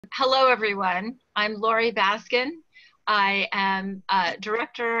Hello, everyone. I'm Lori Baskin. I am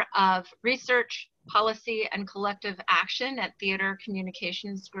Director of Research, Policy, and Collective Action at Theater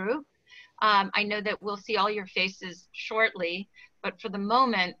Communications Group. I know that we'll see all your faces shortly, but for the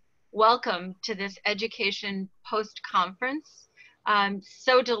moment, welcome to this Education Post-Conference. I'm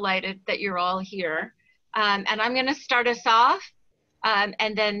so delighted that you're all here. And I'm going to start us off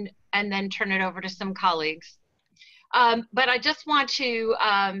and then turn it over to some colleagues. But I just want to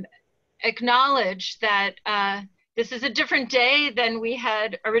acknowledge that this is a different day than we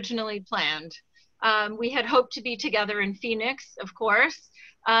had originally planned. We had hoped to be together in Phoenix, of course,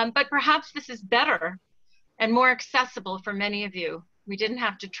 but perhaps this is better and more accessible for many of you. We didn't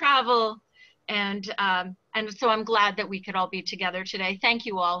have to travel, and so I'm glad that we could all be together today. Thank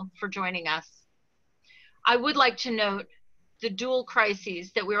you all for joining us. I would like to note the dual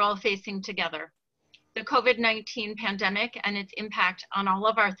crises that we're all facing together: the COVID-19 pandemic and its impact on all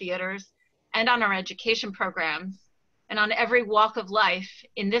of our theaters and on our education programs and on every walk of life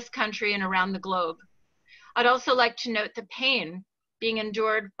in this country and around the globe. I'd also like to note the pain being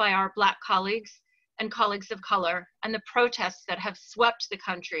endured by our Black colleagues and colleagues of color and the protests that have swept the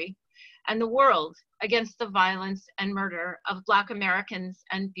country and the world against the violence and murder of Black Americans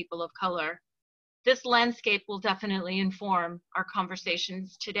and people of color. This landscape will definitely inform our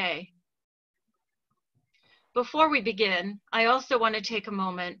conversations today. Before we begin, I also want to take a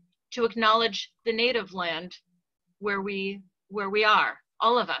moment to acknowledge the native land where we are,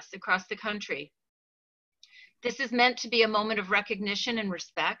 all of us across the country. This is meant to be a moment of recognition and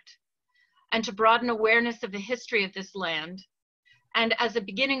respect, and to broaden awareness of the history of this land, and as a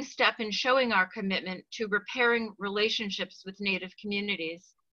beginning step in showing our commitment to repairing relationships with Native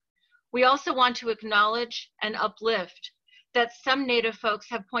communities. We also want to acknowledge and uplift that some Native folks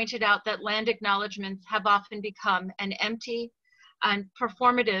have pointed out that land acknowledgements have often become an empty and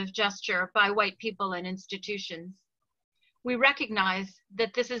performative gesture by white people and institutions. We recognize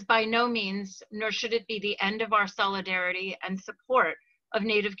that this is by no means, nor should it be, the end of our solidarity and support of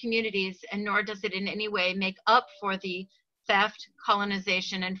Native communities, and nor does it in any way make up for the theft,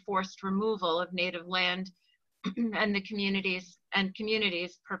 colonization, and forced removal of Native land and the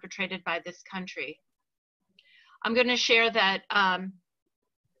communities perpetrated by this country. I'm going to share that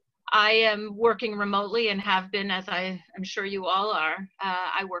I am working remotely and have been, as I'm sure you all are.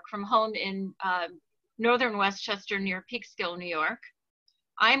 I work from home in northern Westchester near Peekskill, New York.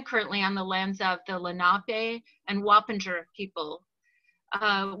 I am currently on the lands of the Lenape and Wappinger people.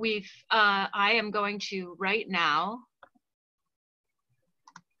 I am going to right now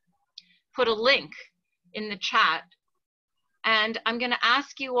put a link in the chat, and I'm going to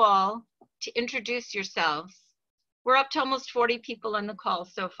ask you all to introduce yourselves. We're up to almost 40 people on the call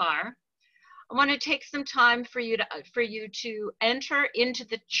so far. I want to take some time for you to enter into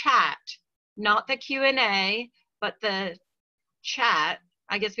the chat, not the Q&A, but the chat.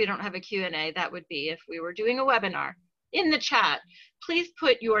 I guess we don't have a Q&A. That would be if we were doing a webinar. In the chat, please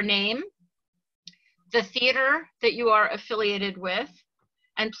put your name, the theater that you are affiliated with,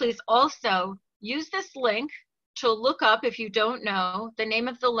 and please also use this link to look up, if you don't know, the name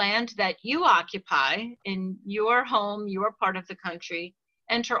of the land that you occupy in your home, your part of the country.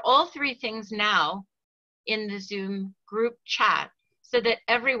 Enter all three things now in the Zoom group chat so that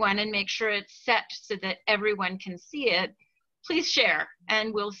everyone, and make sure it's set so that everyone can see it. Please share,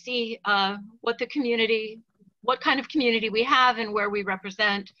 and we'll see what kind of community we have and where we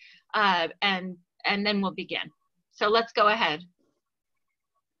represent, and then we'll begin. So let's go ahead.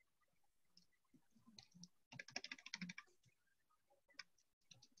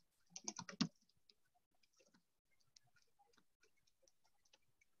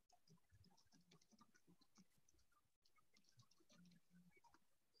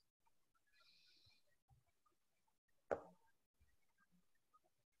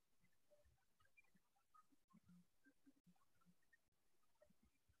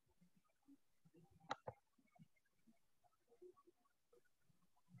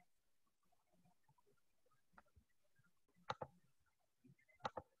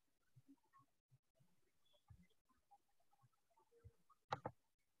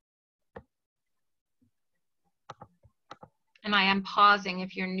 And I am pausing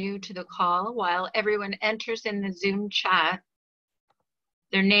if you're new to the call while everyone enters in the Zoom chat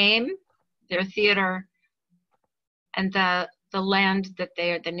their name, their theater, and the land that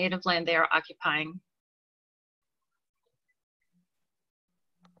the native land they are occupying.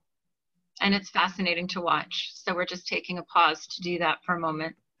 And it's fascinating to watch. So we're just taking a pause to do that for a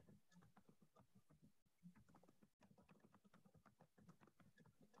moment.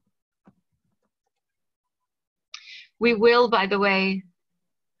 We will, by the way,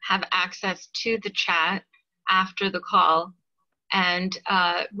 have access to the chat after the call, and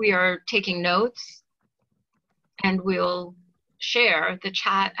we are taking notes, and we'll share the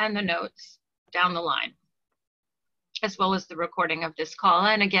chat and the notes down the line, as well as the recording of this call.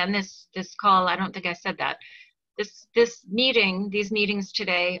 And again, this call, I don't think I said that. These meetings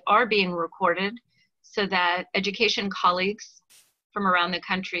today are being recorded so that education colleagues from around the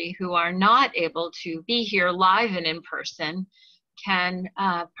country who are not able to be here live and in person can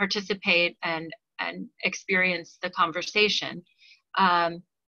participate and experience the conversation.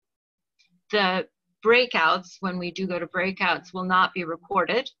 The breakouts, when we do go to breakouts, will not be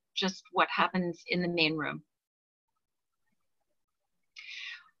recorded, just what happens in the main room.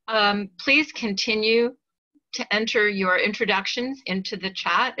 Please continue to enter your introductions into the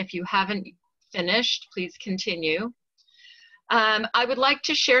chat. If you haven't finished, please continue. I would like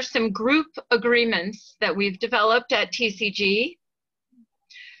to share some group agreements that we've developed at TCG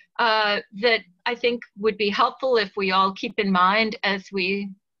that I think would be helpful if we all keep in mind as we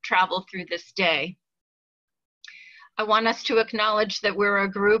travel through this day. I want us to acknowledge that we're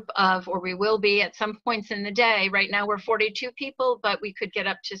a group of, or we will be at some points in the day. Right now we're 42 people, but we could get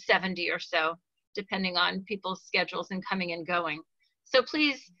up to 70 or so, depending on people's schedules and coming and going. So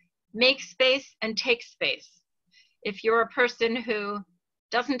please make space and take space. If you're a person who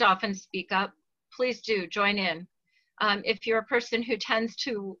doesn't often speak up, please do join in. If you're a person who tends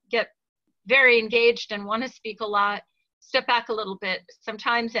to get very engaged and want to speak a lot, step back a little bit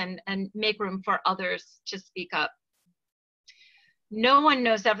sometimes and make room for others to speak up. No one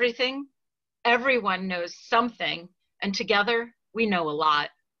knows everything. Everyone knows something, and together we know a lot.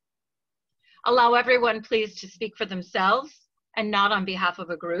 Allow everyone, please, to speak for themselves and not on behalf of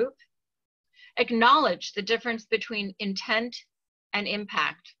a group. Acknowledge the difference between intent and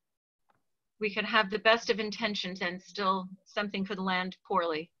impact. We can have the best of intentions and still something could land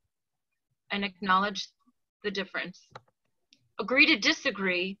poorly. And acknowledge the difference. Agree to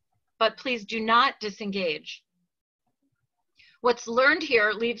disagree, but please do not disengage. What's learned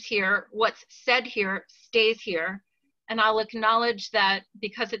here leaves here. What's said here stays here. And I'll acknowledge that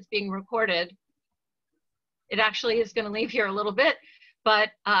because it's being recorded, it actually is going to leave here a little bit. But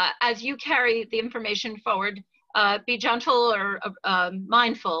as you carry the information forward, be gentle or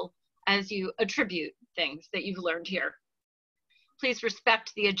mindful as you attribute things that you've learned here. Please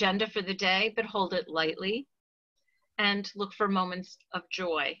respect the agenda for the day, but hold it lightly and look for moments of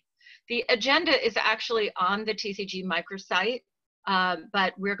joy. The agenda is actually on the TCG microsite,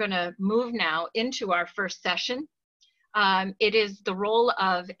 but we're going to move now into our first session. It is the role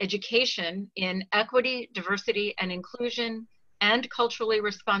of education in equity, diversity, and inclusion, and culturally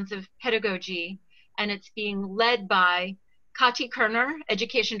responsive pedagogy, and it's being led by Kati Koerner,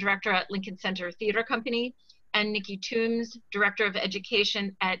 Education Director at Lincoln Center Theater Company, and Nikki Toombs, Director of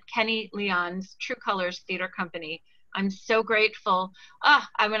Education at Kenny Leon's True Colors Theater Company. I'm so grateful.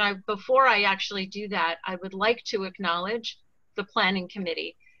 Before I actually do that, I would like to acknowledge the Planning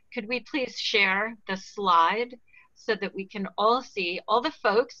Committee. Could we please share the slide so that we can all see all the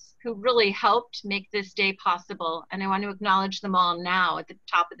folks who really helped make this day possible? And I want to acknowledge them all now at the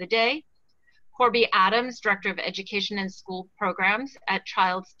top of the day. Corby Adams, Director of Education and School Programs at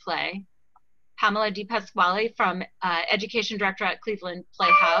Child's Play. Pamela DiPasquale from Education Director at Cleveland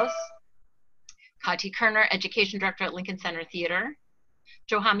Playhouse. Kati Koerner, Education Director at Lincoln Center Theater.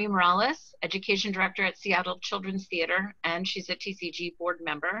 Johanny Morales, Education Director at Seattle Children's Theater, and she's a TCG board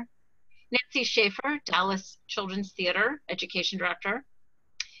member. Nancy Schaefer, Dallas Children's Theater, Education Director.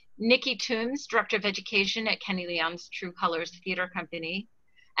 Nikki Toombs, Director of Education at Kenny Leon's True Colors Theater Company.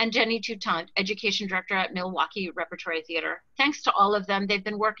 And Jenny Toutant, Education Director at Milwaukee Repertory Theater. Thanks to all of them. They've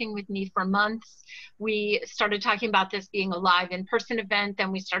been working with me for months. We started talking about this being a live in-person event, then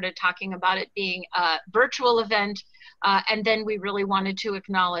we started talking about it being a virtual event, and then we really wanted to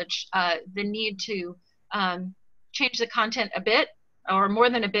acknowledge the need to change the content a bit, or more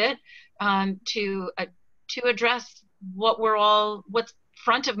than a bit, to address what's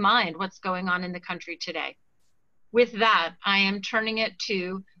front of mind, what's going on in the country today. With that, I am turning it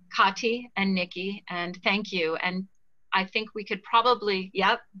to Kati and Nikki, and thank you. And I think we could probably,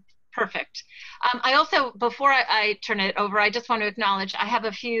 yep, perfect. I also, before I turn it over, I just want to acknowledge I have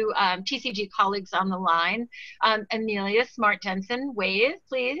a few TCG colleagues on the line. Amelia Smart-Denson, wave,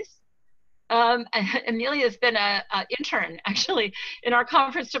 please. Amelia's been an intern, actually, in our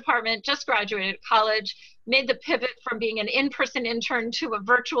conference department, just graduated college, made the pivot from being an in-person intern to a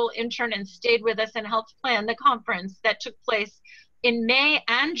virtual intern and stayed with us and helped plan the conference that took place in May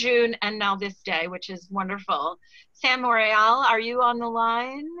and June and now this day, which is wonderful. Sam Moreal, are you on the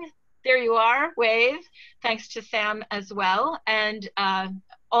line? There you are, wave. Thanks to Sam as well. And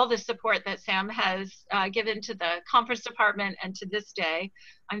all the support that Sam has given to the conference department and to this day.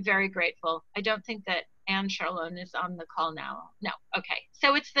 I'm very grateful. I don't think that Anne Charlone is on the call now. No, okay.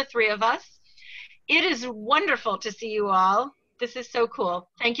 So it's the three of us. It is wonderful to see you all. This is so cool.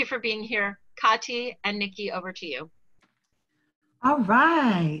 Thank you for being here. Kati and Nikki, over to you. All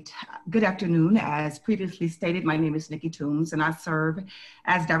right. Good afternoon. As previously stated, my name is Nikki Toombs, and I serve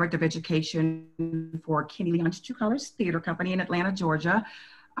as Director of Education for Kenny Leon's True Colors Theater Company in Atlanta, Georgia,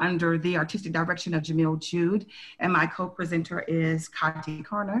 under the artistic direction of Jamil Jude. And my co-presenter is Kati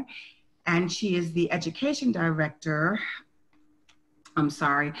Koerner, and she is the Education Director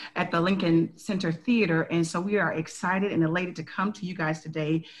at the Lincoln Center Theater. And so we are excited and elated to come to you guys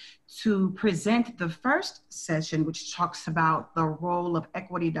today to present the first session, which talks about the role of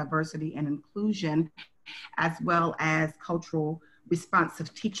equity, diversity, and inclusion, as well as cultural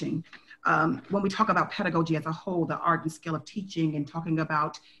responsive teaching. When we talk about pedagogy as a whole, the art and skill of teaching, and talking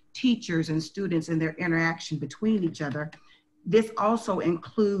about teachers and students and their interaction between each other, this also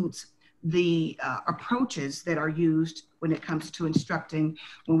includes the approaches that are used when it comes to instructing,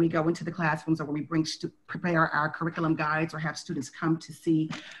 when we go into the classrooms or when we prepare our curriculum guides or have students come to see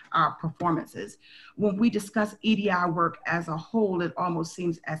our performances. When we discuss EDI work as a whole, it almost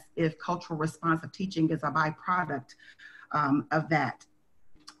seems as if cultural responsive teaching is a byproduct of that.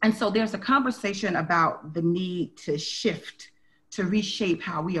 And so there's a conversation about the need to shift, to reshape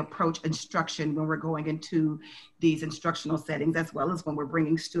how we approach instruction when we're going into these instructional settings, as well as when we're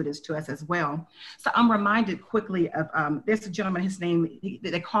bringing students to us as well. So I'm reminded quickly of, there's a gentleman, his name,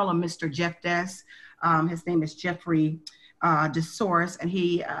 they call him Mr. Jeff Dess. His name is Jeffrey DeSource, and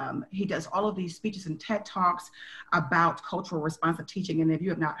he does all of these speeches and TED Talks about cultural responsive teaching. And if you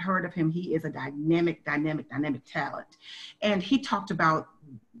have not heard of him, he is a dynamic talent. And he talked about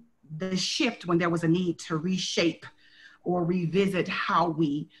the shift when there was a need to reshape or revisit how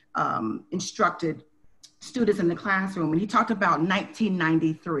we instructed students in the classroom. And he talked about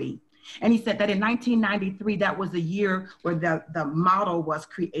 1993. And he said that in 1993, that was the year where the model was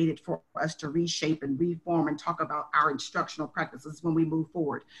created for us to reshape and reform and talk about our instructional practices when we move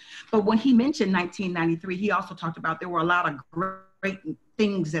forward. But when he mentioned 1993, he also talked about there were a lot of great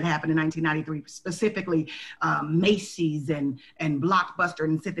things that happened in 1993, specifically Macy's and Blockbuster,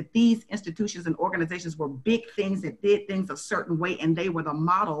 and said that these institutions and organizations were big things that did things a certain way, and they were the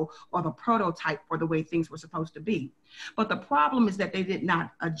model or the prototype for the way things were supposed to be. But the problem is that they did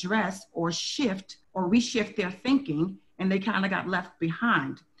not address or shift or reshift their thinking, and they kind of got left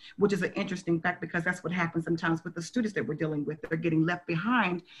behind, which is an interesting fact, because that's what happens sometimes with the students that we're dealing with. They're getting left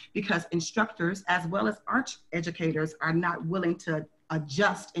behind because instructors, as well as art educators, are not willing to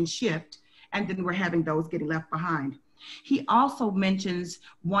adjust and shift, and then we're having those getting left behind. He also mentions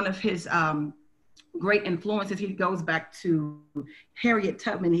one of his great influences. He goes back to Harriet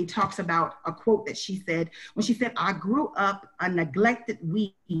Tubman. He talks about a quote that she said, when she said, "I grew up a neglected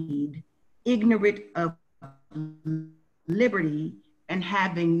weed, ignorant of liberty and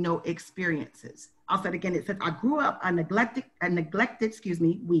having no experiences." I'll say it again. It says, "I grew up a neglected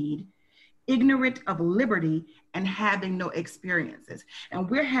weed, ignorant of liberty and having no experiences." And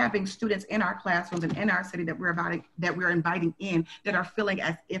we're having students in our classrooms and in our city that we're inviting in that are feeling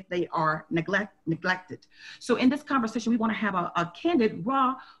as if they are neglected. So in this conversation, we want to have a candid,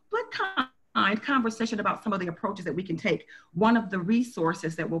 raw, but kind conversation about some of the approaches that we can take. One of the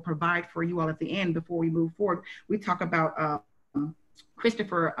resources that we'll provide for you all at the end before we move forward, we talk about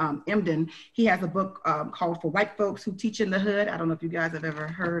Christopher Emdin. He has a book called For White Folks Who Teach in the Hood. I don't know if you guys have ever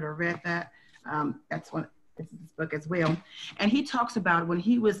heard or read that. It's this book as well. And he talks about when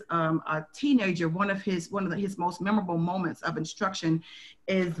he was a teenager, one of his most memorable moments of instruction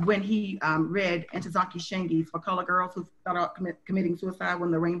is when he read Ntozake Shinge's For Colored Girls Who Thought About Committing Suicide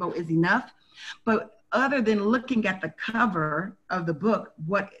When the Rainbow Is Enough. But other than looking at the cover of the book,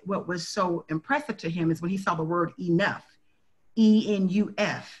 what was so impressive to him is when he saw the word enough.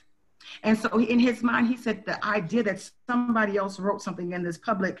 E-N-U-F. And so in his mind, he said the idea that somebody else wrote something in this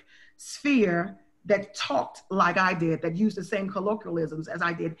public sphere that talked like I did, that used the same colloquialisms as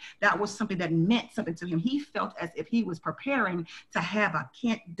I did, that was something that meant something to him. He felt as if he was preparing to have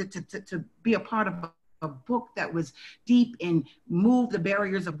to be a part of a book that was deep and move the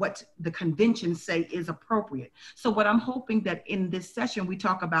barriers of what the conventions say is appropriate. So what I'm hoping that in this session, we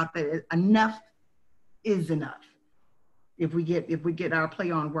talk about that enough is enough. If we get our play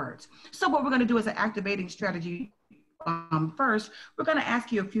on words. So what we're going to do is an activating strategy. First, we're going to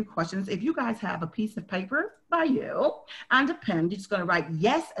ask you a few questions. If you guys have a piece of paper by you and a pen, you're just going to write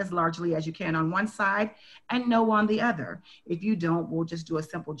yes as largely as you can on one side and no on the other. If you don't, we'll just do a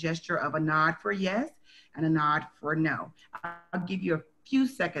simple gesture of a nod for yes and a nod for no. I'll give you a few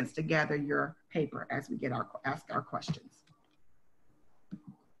seconds to gather your paper as we ask our questions.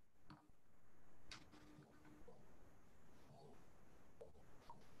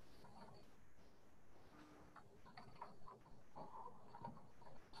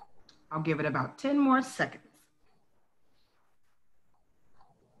 I'll give it about 10 more seconds.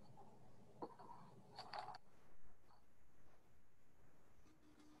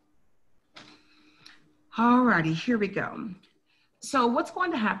 All righty, here we go. So what's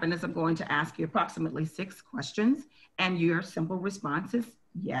going to happen is I'm going to ask you approximately 6 questions, and your simple response is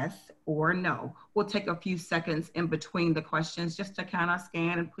yes or no. We'll take a few seconds in between the questions just to kind of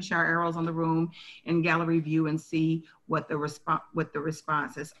scan and push our arrows on the room in gallery view and see what the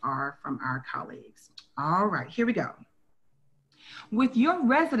responses are from our colleagues. All right, here we go. With your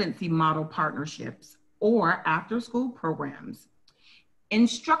residency model partnerships or after-school programs,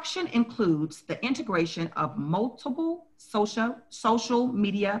 instruction includes the integration of multiple social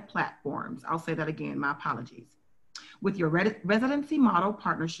media platforms. I'll say that again, my apologies. With your residency model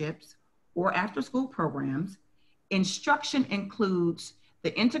partnerships or after-school programs, instruction includes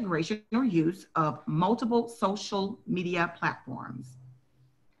the integration or use of multiple social media platforms.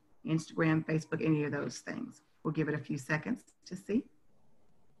 Instagram, Facebook, any of those things. We'll give it a few seconds to see.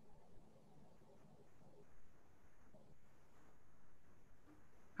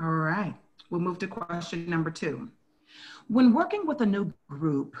 All right, we'll move to question number 2. When working with a new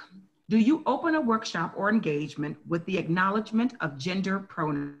group, do you open a workshop or engagement with the acknowledgement of gender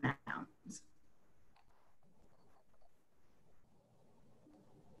pronouns?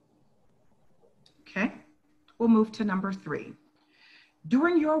 Okay, we'll move to number 3.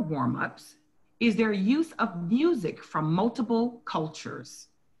 During your warm-ups, is there use of music from multiple cultures?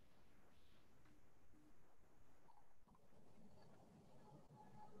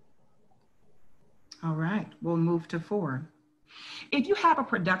 All right, we'll move to 4. If you have a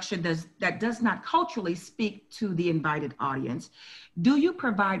production that does not culturally speak to the invited audience, do you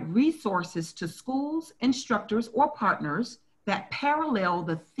provide resources to schools, instructors, or partners that parallel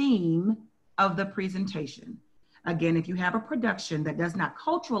the theme of the presentation? Again, if you have a production that does not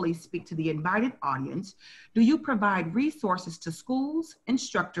culturally speak to the invited audience, do you provide resources to schools,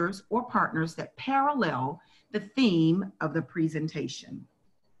 instructors, or partners that parallel the theme of the presentation?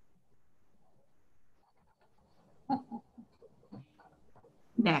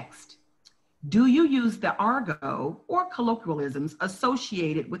 Next, do you use the argot or colloquialisms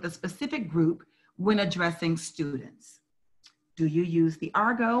associated with a specific group when addressing students? Do you use the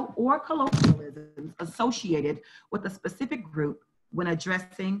argot or colloquialisms associated with a specific group when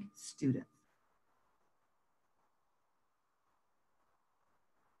addressing students?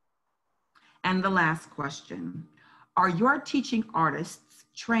 And the last question, are your teaching artists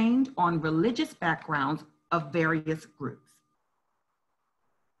trained on religious backgrounds of various groups?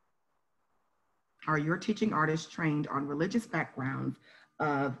 Are your teaching artists trained on religious backgrounds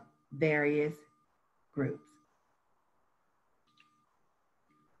of various groups?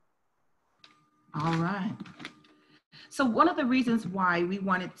 All right. So one of the reasons why we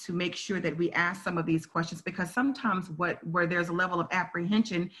wanted to make sure that we ask some of these questions, because sometimes where there's a level of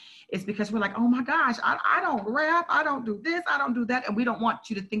apprehension is because we're like, oh my gosh, I don't rap, I don't do this, I don't do that. And we don't want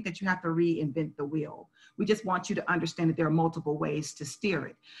you to think that you have to reinvent the wheel. We just want you to understand that there are multiple ways to steer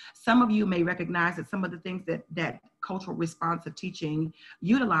it. Some of you may recognize that some of the things that cultural responsive teaching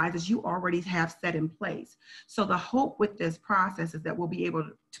utilizes, you already have set in place. So the hope with this process is that we'll be able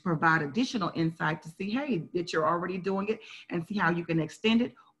to provide additional insight to see, hey, that you're already doing it, and see how you can extend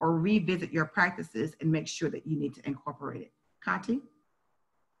it or revisit your practices and make sure that you need to incorporate it. Kati?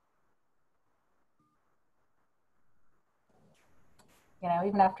 You know,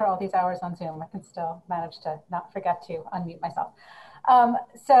 even after all these hours on Zoom, I can still manage to not forget to unmute myself.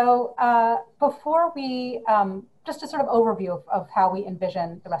 Before we, just a sort of overview of how we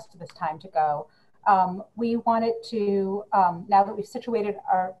envision the rest of this time to go, we wanted to, now that we've situated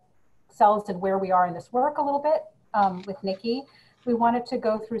ourselves and where we are in this work a little bit with Nikki, we wanted to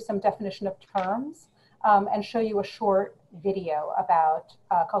go through some definition of terms and show you a short video about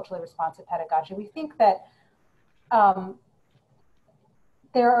culturally responsive pedagogy. We think that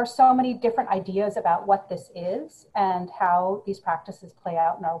there are so many different ideas about what this is and how these practices play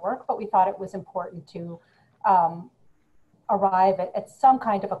out in our work, but we thought it was important to arrive at some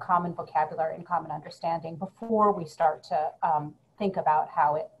kind of a common vocabulary and common understanding before we start to think about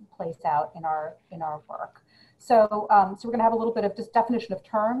how it plays out in our work. So, so we're gonna have a little bit of just definition of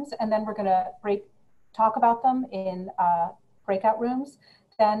terms, and then we're gonna talk about them in breakout rooms,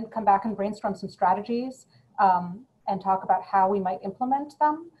 then come back and brainstorm some strategies, and talk about how we might implement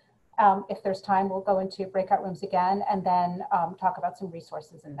them. If there's time, we'll go into breakout rooms again and then talk about some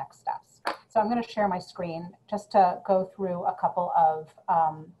resources and next steps. So I'm going to share my screen just to go through a couple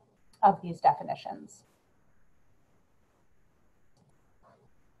of these definitions.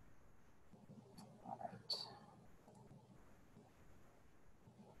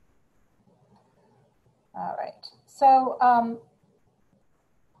 All right. So,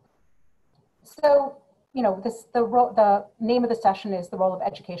 you know, the name of the session is the role of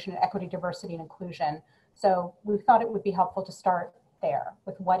education in equity, diversity, and inclusion. So we thought it would be helpful to start there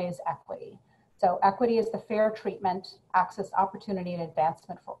with what is equity. So equity is the fair treatment, access, opportunity, and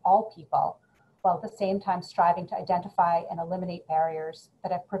advancement for all people, while at the same time striving to identify and eliminate barriers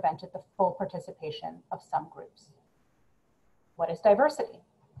that have prevented the full participation of some groups. What is diversity?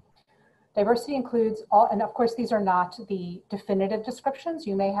 Diversity includes all, and of course, these are not the definitive descriptions.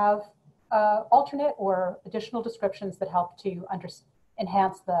 You may have alternate or additional descriptions that help to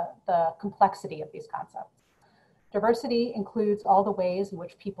enhance the complexity of these concepts. Diversity includes all the ways in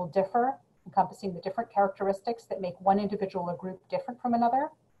which people differ, encompassing the different characteristics that make one individual or group different from another.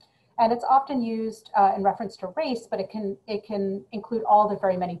 And it's often used in reference to race, but it can include all the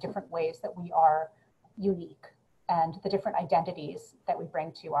very many different ways that we are unique and the different identities that we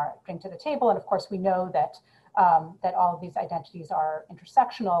bring to the table. And of course, we know that that all of these identities are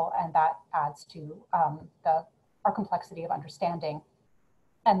intersectional, and that adds to our complexity of understanding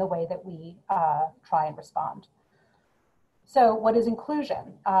and the way that we try and respond. So what is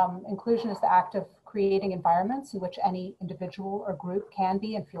inclusion? Inclusion is the act of creating environments in which any individual or group can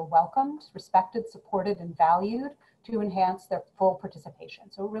be and feel welcomed, respected, supported, and valued to enhance their full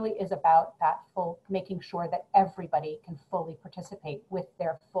participation. So it really is about that making sure that everybody can fully participate with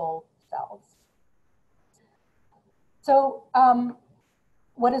their full selves. So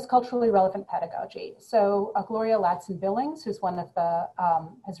what is culturally relevant pedagogy? So Gloria Ladson-Billings, who's one of the,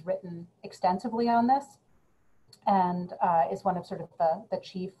 has written extensively on this and is one of sort of the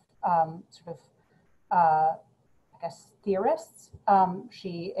chief I guess, theorists.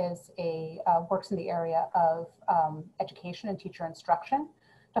 She is works in the area of education and teacher instruction,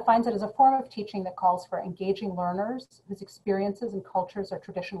 defines it as a form of teaching that calls for engaging learners whose experiences and cultures are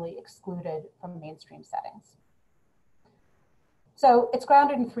traditionally excluded from mainstream settings. So it's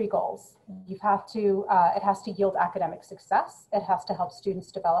grounded in 3 goals. You have to, it has to yield academic success. It has to help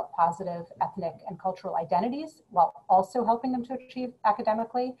students develop positive ethnic and cultural identities while also helping them to achieve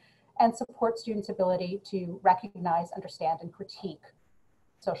academically, and support students' ability to recognize, understand, and critique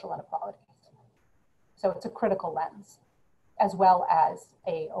social inequalities. So it's a critical lens, as well as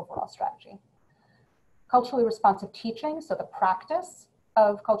an overall strategy. Culturally responsive teaching, so the practice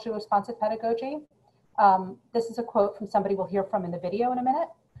of culturally responsive pedagogy. This is a quote from somebody we'll hear from in the video in a minute.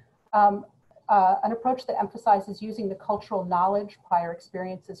 An approach that emphasizes using the cultural knowledge, prior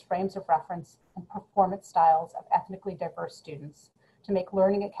experiences, frames of reference, and performance styles of ethnically diverse students to make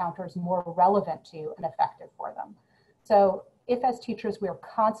learning encounters more relevant to and effective for them. So if as teachers we are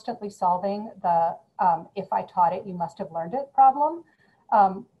constantly solving the if I taught it, you must have learned it problem,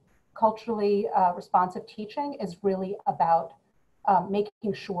 culturally responsive teaching is really about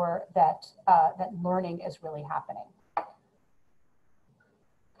making sure that, that learning is really happening.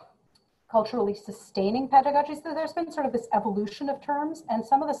 Culturally sustaining pedagogy, so there's been sort of this evolution of terms, and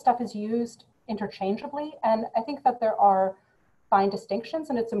some of the stuff is used interchangeably, and I think that there are fine distinctions,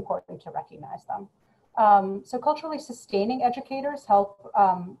 and it's important to recognize them. So culturally sustaining educators help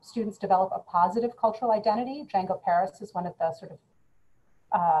students develop a positive cultural identity. Django Paris is one of the sort of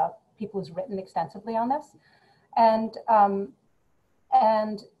people who's written extensively on this. And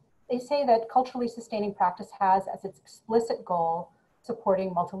they say that culturally sustaining practice has as its explicit goal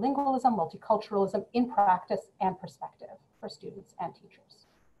supporting multilingualism, multiculturalism in practice and perspective for students and teachers.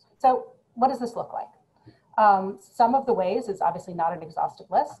 So what does this look like? Some of the ways is obviously not an exhaustive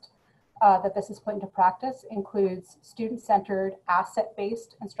list that this is put into practice includes student-centered,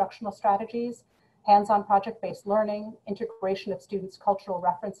 asset-based instructional strategies, hands-on project-based learning, integration of students' cultural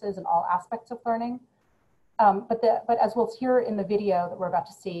references in all aspects of learning. But as we'll hear in the video that we're about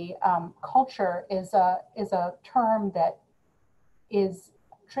to see, culture is a term that is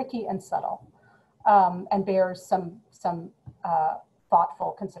tricky and subtle and bears some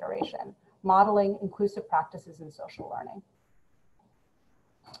thoughtful consideration. Modeling inclusive practices in social learning.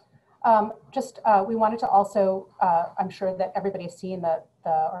 We wanted to also, I'm sure that everybody has seen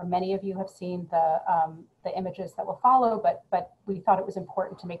or many of you have seen the images that will follow, but we thought it was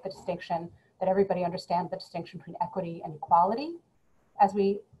important to make the distinction that everybody understand the distinction between equity and equality as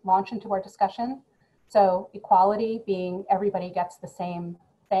we launch into our discussion. So equality being everybody gets the same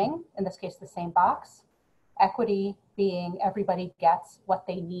thing, in this case, the same box. equity being everybody gets what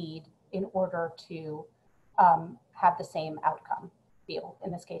they need in order to have the same outcome,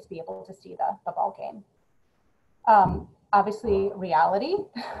 in this case, be able to see the ball game. Obviously, reality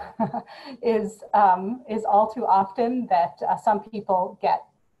is all too often that some people get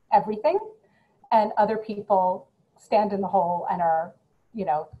everything and other people stand in the hole and are, you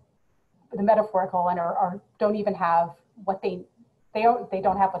know, the metaphorical, and don't even have what they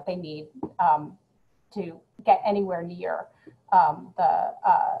don't have what they need to get anywhere near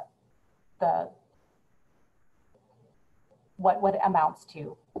what amounts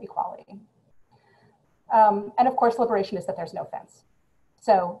to equality. And of course, liberation is that there's no fence.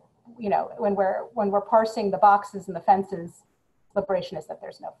 So, you know, when we're parsing the boxes and the fences, liberation is that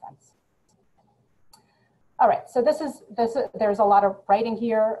there's no fence. All right, so there's a lot of writing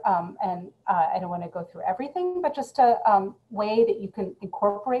here, and I don't want to go through everything, but just a way that you can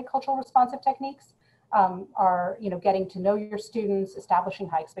incorporate cultural responsive techniques are, you know, getting to know your students, establishing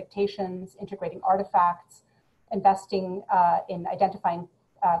high expectations, integrating artifacts, investing in identifying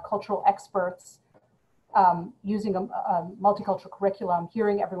cultural experts, using a multicultural curriculum,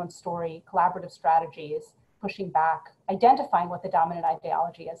 hearing everyone's story, collaborative strategies, pushing back, identifying what the dominant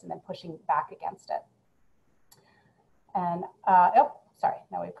ideology is, and then pushing back against it. And, oh, sorry,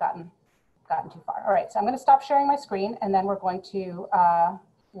 now we've gotten too far. All right, so I'm going to stop sharing my screen, and then we're going to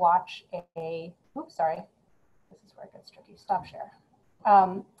watch oops, sorry, this is where it gets tricky, stop share.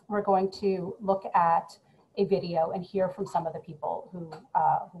 We're going to look at a video and hear from some of the people who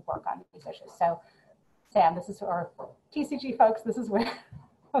work on these issues. So, Sam, this is our TCG folks, this is where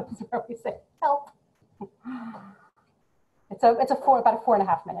we say help. It's about a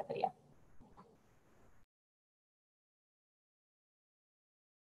 4.5 minute video.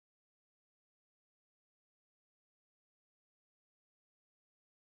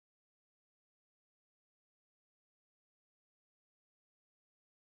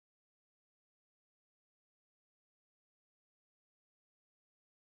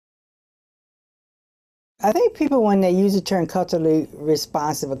 I think people, when they use the term culturally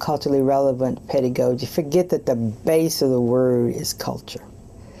responsive or culturally relevant pedagogy, forget that the base of the word is culture.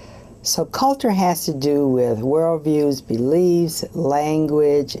 So culture has to do with worldviews, beliefs,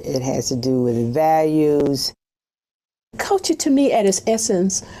 language. It has to do with values. Culture, to me, at its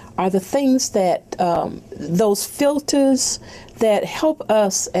essence, are the things that, those filters that help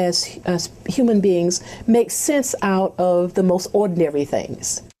us as human beings make sense out of the most ordinary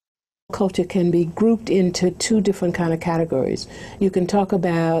things. Culture can be grouped into two different kind of categories. You can talk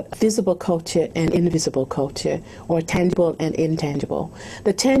about visible culture and invisible culture, or tangible and intangible.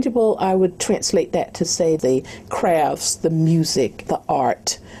 The tangible, I would translate that to say the crafts, the music, the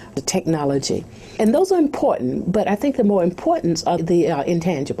art, the technology. And those are important, but I think the more important are the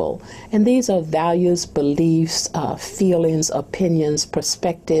intangible. And these are values, beliefs, feelings, opinions,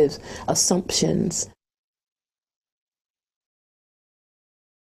 perspectives, assumptions.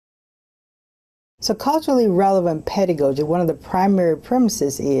 So culturally relevant pedagogy, one of the primary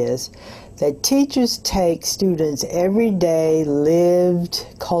premises is that teachers take students' everyday lived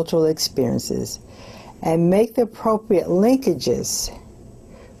cultural experiences and make the appropriate linkages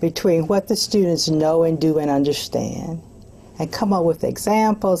between what the students know and do and understand, and come up with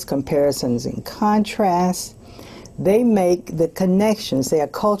examples, comparisons, and contrasts. They make the connections. They are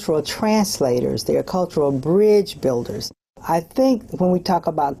cultural translators. They are cultural bridge builders. I think when we talk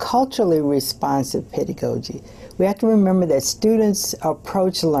about culturally responsive pedagogy, we have to remember that students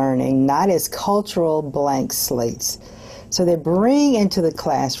approach learning not as cultural blank slates. So they bring into the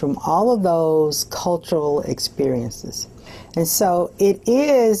classroom all of those cultural experiences. And so it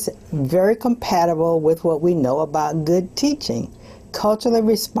is very compatible with what we know about good teaching. Culturally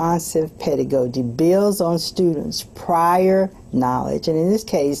responsive pedagogy builds on students' prior knowledge, and in this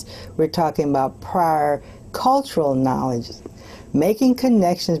case, we're talking about prior cultural knowledge, making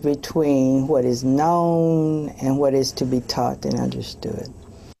connections between what is known and what is to be taught and understood.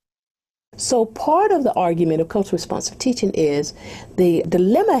 So part of the argument of cultural responsive teaching is the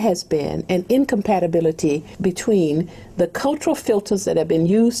dilemma has been an incompatibility between the cultural filters that have been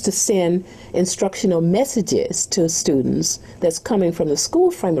used to send instructional messages to students that's coming from the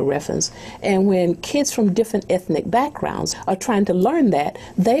school frame of reference, and when kids from different ethnic backgrounds are trying to learn that,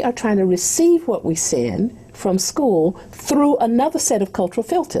 they are trying to receive what we send from school through another set of cultural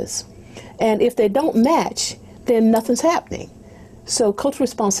filters. And if they don't match, then nothing's happening. So cultural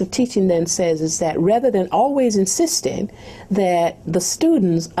responsive teaching then says is that rather than always insisting that the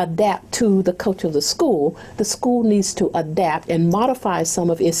students adapt to the culture of the school needs to adapt and modify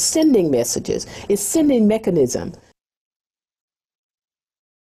some of its sending messages, its sending mechanism.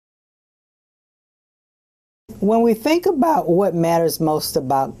 When we think about what matters most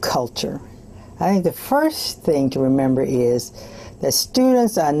about culture, I think the first thing to remember is that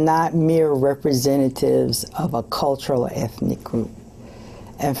students are not mere representatives of a cultural or ethnic group.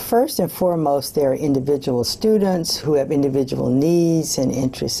 And first and foremost, they are individual students who have individual needs and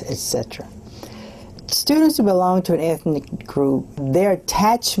interests, etc. Students who belong to an ethnic group, their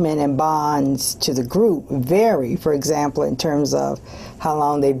attachment and bonds to the group vary, for example, in terms of how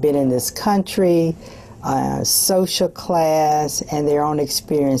long they've been in this country, social class, and their own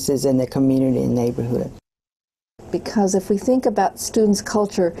experiences in their community and neighborhood. Because if we think about students'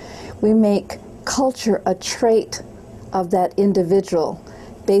 culture, we make culture a trait of that individual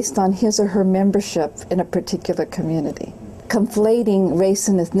based on his or her membership in a particular community, conflating race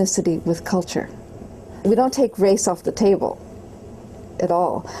and ethnicity with culture. We don't take race off the table at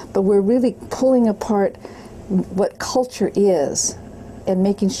all, but we're really pulling apart what culture is and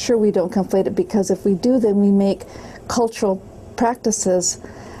making sure we don't conflate it, because if we do, then we make cultural practices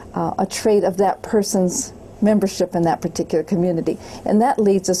a trait of that person's membership in that particular community. And that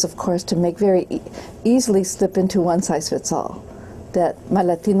leads us, of course, to make very easily slip into one size fits all, that my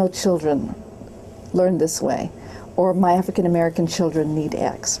Latino children learn this way, or my African American children need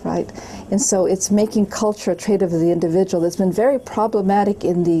X, right? And so it's making culture a trait of the individual that's been very problematic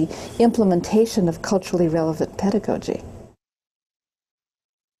in the implementation of culturally relevant pedagogy.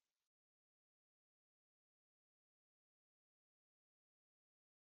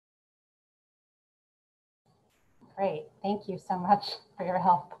 Great, thank you so much for your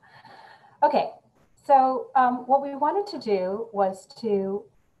help. Okay, so what we wanted to do was to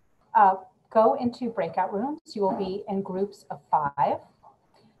go into breakout rooms. You will be in groups of 5,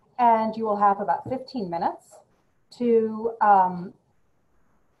 and you will have about 15 minutes to,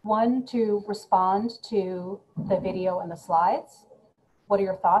 one, to respond to the video and the slides. What are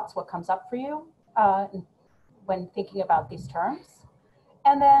your thoughts? What comes up for you when thinking about these terms?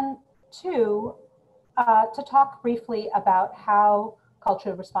 And then 2, to talk briefly about how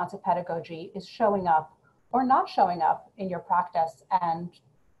culturally responsive pedagogy is showing up or not showing up in your practice and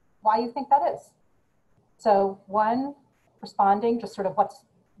why you think that is. So 1, responding, just sort of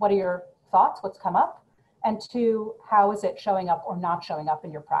what are your thoughts, what's come up, and 2, how is it showing up or not showing up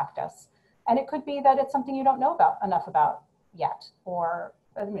in your practice? And it could be that it's something you don't know enough about yet, or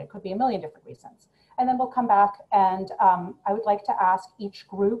I mean, it could be a million different reasons. And then we'll come back, and I would like to ask each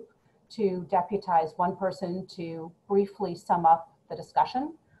group to deputize one person to briefly sum up the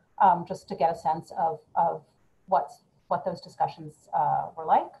discussion, just to get a sense of what those discussions were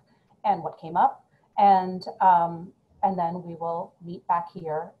like and what came up. And then we will meet back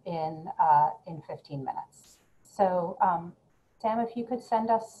here in 15 minutes. So Sam, if you could send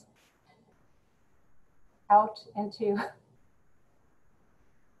us out into,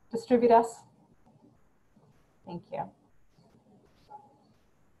 distribute us. Thank you.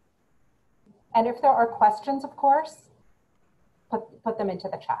 And if there are questions, of course, put them into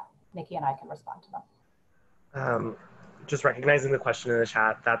the chat. Nikki and I can respond to them. Just recognizing the question in the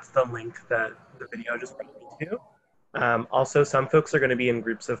chat, that's the link that the video just brought me to. Also, some folks are going to be in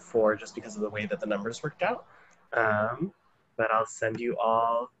groups of 4 just because of the way that the numbers worked out. But I'll send you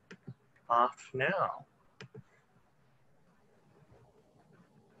all off now.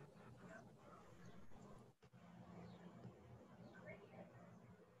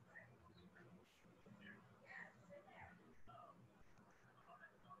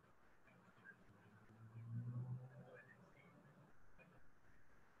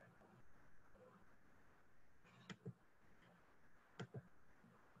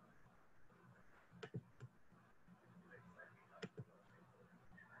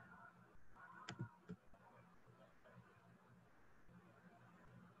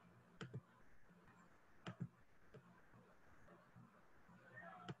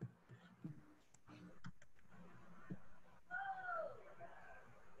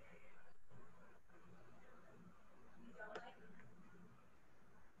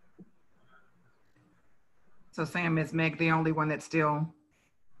 So Sam, is Meg the only one that's still?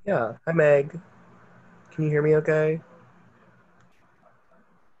 Yeah, hi Meg. Can you hear me okay? Do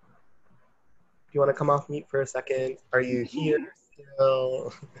you want to come off mute for a second? Are you here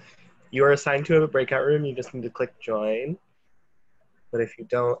still? You are assigned to a breakout room. You just need to click join. But if you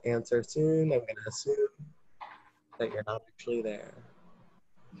don't answer soon, I'm going to assume that you're not actually there.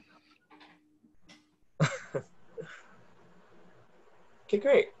 Okay,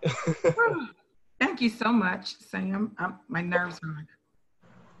 great. Thank you so much, Sam. My nerves are.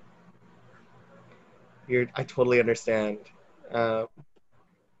 I totally understand.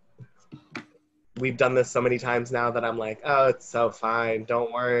 We've done this so many times now that I'm like, oh, it's so fine.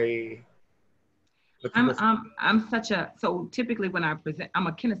 Don't worry. But I'm people, so typically when I present, I'm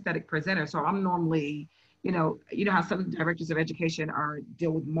a kinesthetic presenter, so I'm normally, you know how some directors of education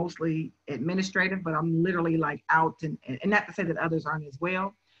deal with mostly administrative, but I'm literally like out and not to say that others aren't as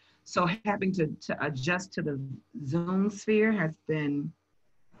well. So having to adjust to the Zoom sphere has been,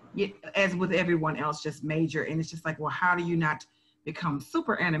 as with everyone else, just major. And it's just like, well, how do you not become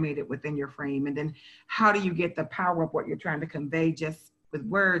super animated within your frame? And then how do you get the power of what you're trying to convey just with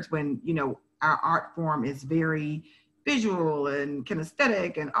words when, our art form is very visual and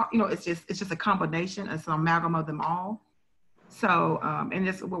kinesthetic and, it's just a combination, it's an amalgam of them all. So, and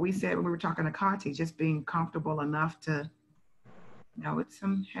that's what we said when we were talking to Kati, just being comfortable enough to, it's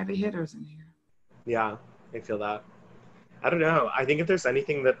some heavy hitters in here. yeah, I feel that. I don't know. I think if there's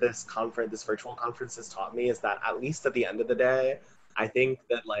anything that this virtual conference has taught me is that at least at the end of the day, I think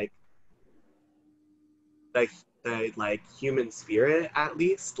that the human spirit at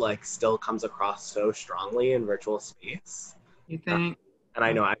least still comes across so strongly in virtual space. You think? And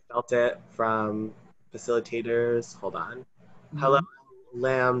I know I felt it from facilitators. Hold on. Mm-hmm. Hello,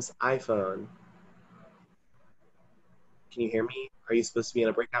 Lamb's iPhone. Can you hear me? Are you supposed to be in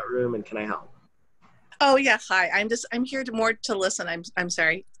a breakout room and can I help? Oh yeah, hi. I'm here more to listen. I'm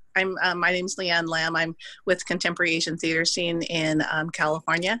sorry. My name's Leanne Lamb. I'm with Contemporary Asian Theater Scene in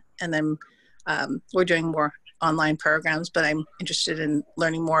California, and then we're doing more online programs. But I'm interested in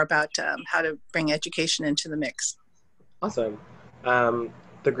learning more about how to bring education into the mix. Awesome.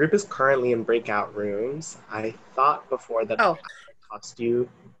 The group is currently in breakout rooms. I thought before that I tossed you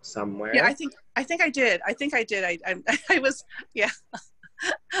somewhere. Yeah, I think I did. I was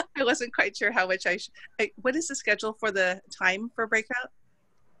I wasn't quite sure how much what is the schedule for the time for breakout?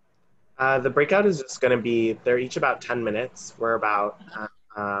 The breakout is just going to be, they're each about 10 minutes. We're about,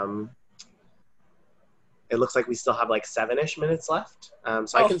 it looks like we still have 7-ish minutes left.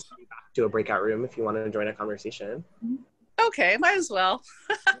 So I can send you back to a breakout room if you want to join a conversation. Okay, might as well.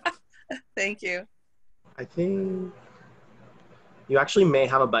 Thank you. I think you actually may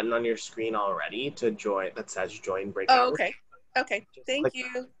have a button on your screen already to join that says join breakout. Oh, okay. Okay, thank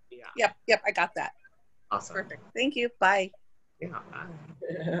you. Yeah. Yep, I got that. Awesome. Perfect. Thank you. Bye. Yeah,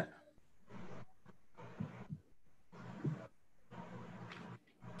 bye.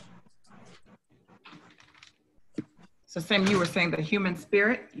 So Sam, you were saying the human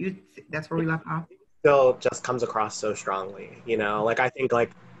spirit, that's where we left off? Still just comes across so strongly, I think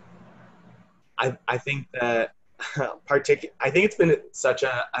I think that I think it's been such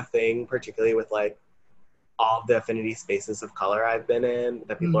a thing, particularly with all the affinity spaces of color I've been in,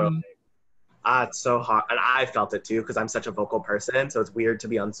 that people are like, it's so hard. And I felt it too, because I'm such a vocal person. So it's weird to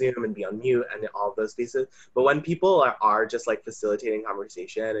be on Zoom and be on mute and all of those pieces. But when people are just facilitating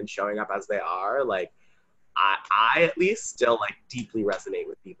conversation and showing up as they are, I at least still deeply resonate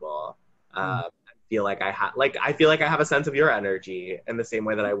with people. I feel like I feel like I have a sense of your energy in the same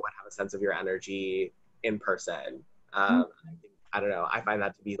way that I would have a sense of your energy in person. I don't know. I find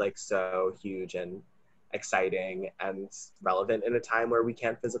that to be so huge and exciting and relevant in a time where we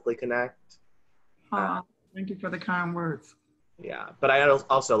can't physically connect. Thank you for the kind words. Yeah, but I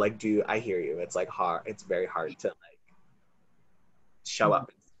also I hear you. It's hard. It's very hard to show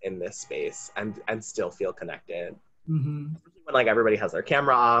up in this space and still feel connected. When everybody has their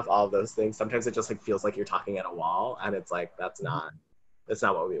camera off, all of those things. Sometimes it just feels like you're talking at a wall, and it's that's not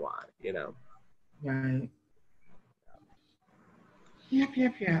what we want, Right.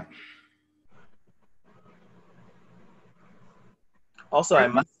 Yep. Also, I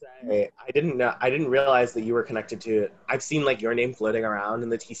must say, I didn't realize that you were connected to it. I've seen your name floating around in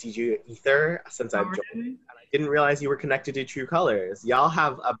the TCG ether since I've joined. And I didn't realize you were connected to True Colors. Y'all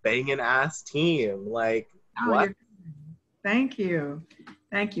have a banging ass team. What? Thank you.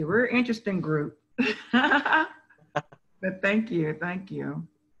 We're an interesting group. But thank you.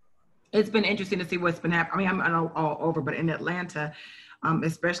 It's been interesting to see what's been happening. I mean, I'm all over, but in Atlanta,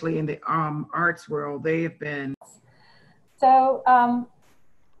 especially in the arts world, they have been. So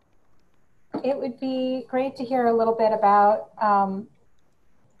it would be great to hear a little bit about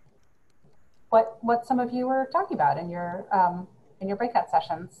what some of you were talking about in your breakout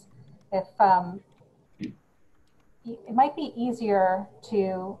sessions. If it might be easier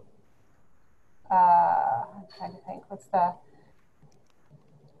to, I'm trying to think,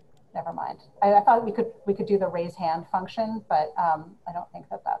 never mind. I thought we could do the raise hand function, but I don't think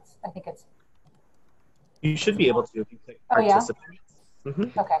that's, I think it's. You should be able to if you click participate. Oh,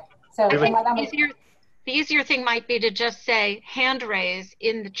 yeah? Okay. So the easier thing might be to just say hand raise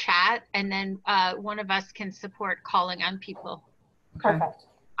in the chat, and then one of us can support calling on people. Perfect.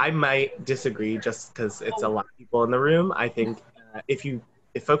 I might disagree just because it's a lot of people in the room. I think if you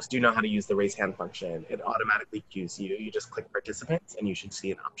if folks do know how to use the raise hand function, it automatically cues you. You just click participants and you should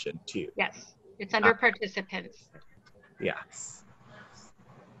see an option too. Yes, it's under participants. Yes.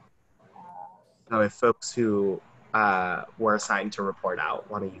 So if folks who were assigned to report out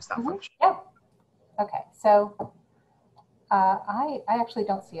want to use that function. Yeah. Okay, so I actually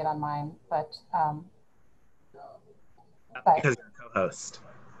don't see it on mine, but because you're a co-host.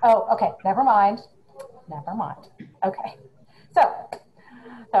 Oh, okay, never mind. Never mind. Okay, so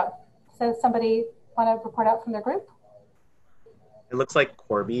somebody want to report out from their group? It looks like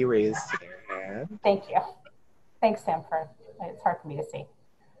Corby raised their hand. Thank you. Thanks, Sam, it's hard for me to see.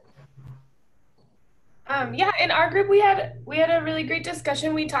 Yeah, in our group, we had a really great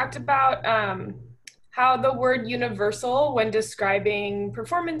discussion. We talked about how the word universal, when describing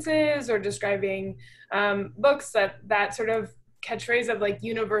performances or describing books, that sort of catchphrase of like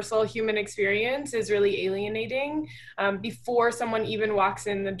universal human experience is really alienating before someone even walks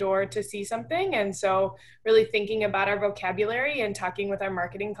in the door to see something. And so really thinking about our vocabulary and talking with our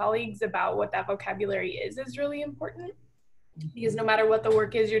marketing colleagues about what that vocabulary is really important. Because no matter what the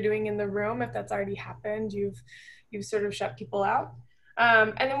work is you're doing in the room, if that's already happened, you've sort of shut people out.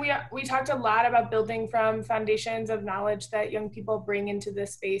 And then we talked a lot about building from foundations of knowledge that young people bring into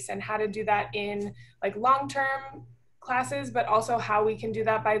this space and how to do that in like long-term classes, but also how we can do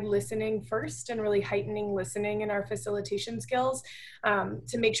that by listening first and really heightening listening in our facilitation skills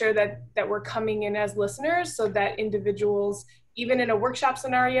to make sure that we're coming in as listeners so that individuals, even in a workshop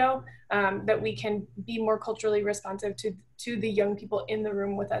scenario, that we can be more culturally responsive to the young people in the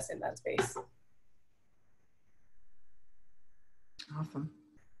room with us in that space. Awesome.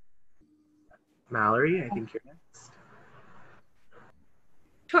 Mallory, I think you're next.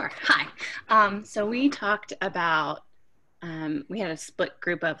 Sure, hi. So we talked about, we had a split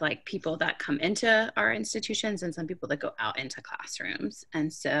group of like people that come into our institutions and some people that go out into classrooms.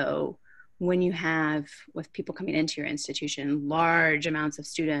 And so when you have, with people coming into your institution, large amounts of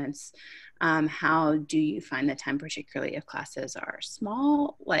students, how do you find the time, particularly if classes are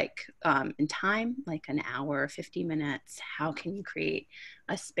small, like in time, like an hour, 50 minutes, how can you create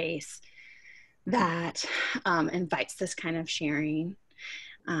a space that invites this kind of sharing?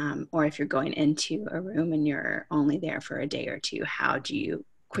 Or if you're going into a room and you're only there for a day or two, how do you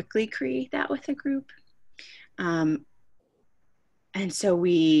quickly create that with a group? And so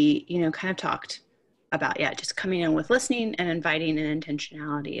we, kind of talked about, just coming in with listening and inviting an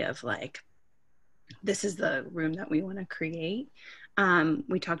intentionality of like, this is the room that we want to create.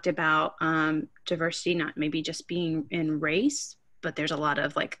 We talked about diversity, not maybe just being in race, but there's a lot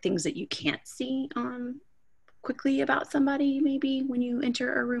of like things that you can't see quickly about somebody, maybe when you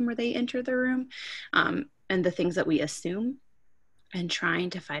enter a room or they enter the room, and the things that we assume, and trying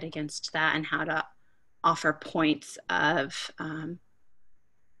to fight against that and how to offer points of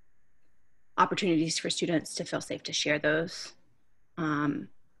opportunities for students to feel safe to share those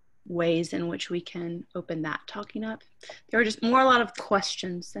ways in which we can open that talking up. There were just a lot of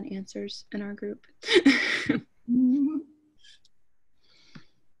questions than answers in our group.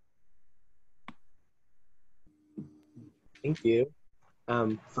 Thank you.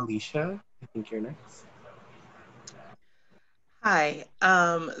 Felicia, I think you're next. Hi.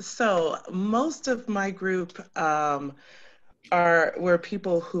 So most of my group were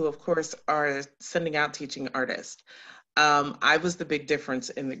people who, of course, are sending out teaching artists. I was the big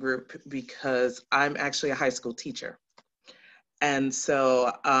difference in the group because I'm actually a high school teacher. And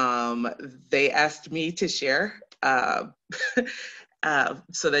so they asked me to share so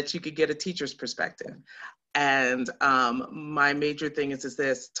that you could get a teacher's perspective. And my major thing is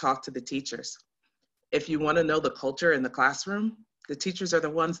this: talk to the teachers. If you want to know the culture in the classroom, the teachers are the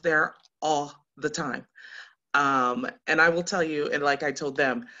ones there all the time. And I will tell you, and like I told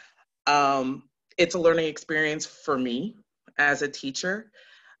them, it's a learning experience for me as a teacher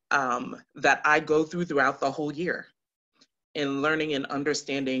that I go throughout the whole year in learning and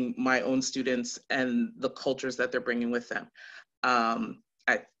understanding my own students and the cultures that they're bringing with them.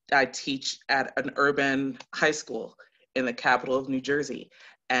 I teach at an urban high school in the capital of New Jersey,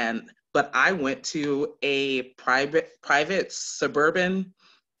 but I went to a private suburban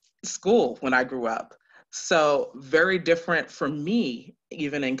school when I grew up. So very different for me,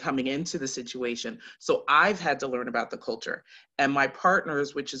 even in coming into the situation. So I've had to learn about the culture. And my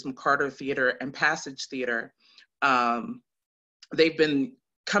partners, which is McCarter Theater and Passage Theater, they've been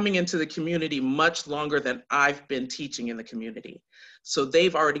coming into the community much longer than I've been teaching in the community. So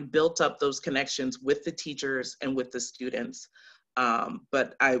they've already built up those connections with the teachers and with the students.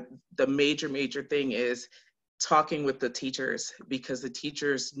 But the major thing is talking with the teachers, because the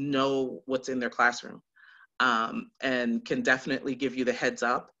teachers know what's in their classroom. and can definitely give you the heads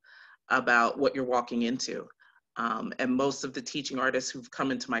up about what you're walking into. And most of the teaching artists who've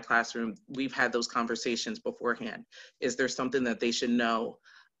come into my classroom, we've had those conversations beforehand. Is there something that they should know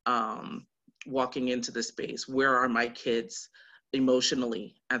walking into the space? Where are my kids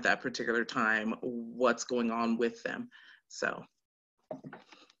emotionally at that particular time? What's going on with them? So.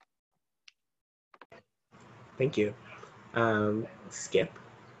 Thank you. Skip?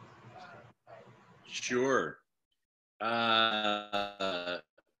 Sure.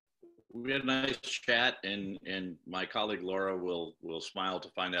 We had a nice chat, and my colleague Laura will smile to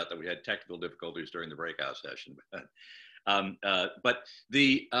find out that we had technical difficulties during the breakout session. But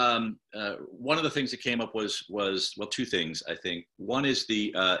the one of the things that came up was well, two things, I think. One is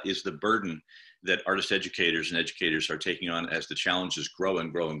the burden that artist educators and educators are taking on as the challenges grow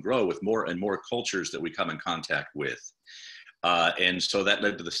and grow and grow with more and more cultures that we come in contact with. And so that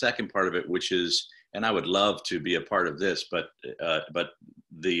led to the second part of it, which is, and I would love to be a part of this, but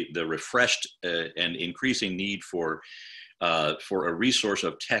the refreshed and increasing need for a resource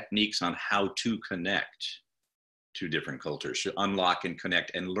of techniques on how to connect to different cultures, to unlock and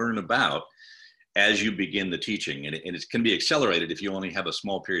connect and learn about as you begin the teaching. And it can be accelerated if you only have a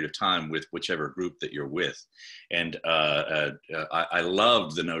small period of time with whichever group that you're with. And I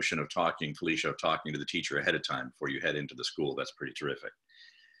loved the notion of talking to the teacher ahead of time before you head into the school. That's pretty terrific.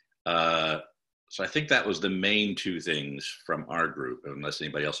 So I think that was the main two things from our group, unless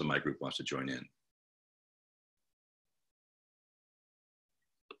anybody else in my group wants to join in.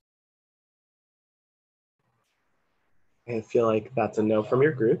 I feel like that's a no from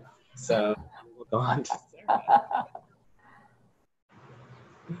your group. So we'll go on to Sarah.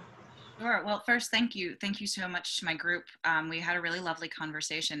 Sure. Well, first, thank you. Thank you so much to my group. We had a really lovely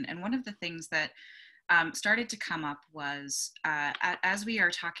conversation. And one of the things that started to come up was as we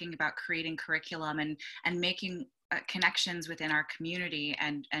are talking about creating curriculum and making connections within our community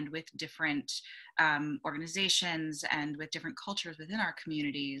and with different organizations and with different cultures within our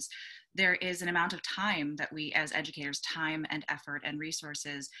communities, there is an amount of time that we as educators, time and effort and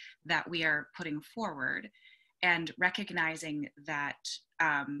resources that we are putting forward, and recognizing that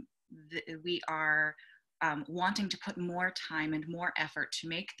we are wanting to put more time and more effort to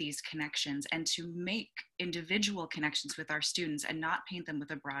make these connections and to make individual connections with our students and not paint them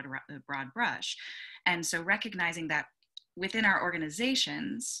with a broad brush. And so recognizing that within our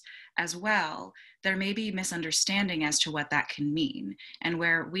organizations as well, there may be misunderstanding as to what that can mean, and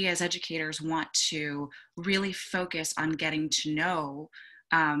where we as educators want to really focus on getting to know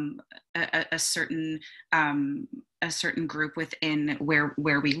a certain group within where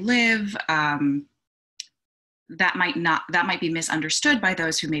we live. That might be misunderstood by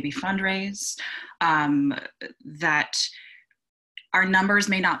those who maybe fundraise, that our numbers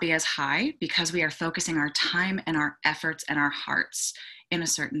may not be as high because we are focusing our time and our efforts and our hearts in a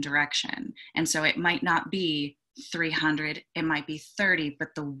certain direction. And so it might not be 300, it might be 30,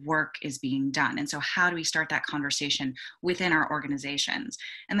 but the work is being done. And so how do we start that conversation within our organizations?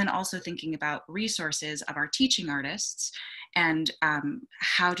 And then also thinking about resources of our teaching artists, and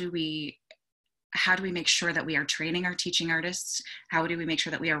how do we make sure that we are training our teaching artists? How do we make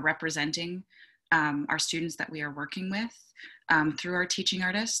sure that we are representing our students that we are working with through our teaching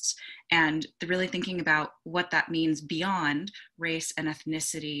artists? And really thinking about what that means beyond race and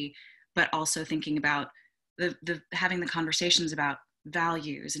ethnicity, but also thinking about having the conversations about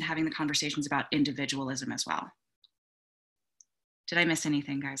values and having the conversations about individualism as well. Did I miss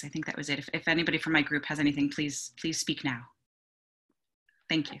anything, guys? I think that was it. If anybody from my group has anything, please speak now.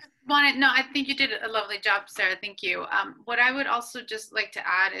 Thank you. No, I think you did a lovely job, Sarah. Thank you. What I would also just like to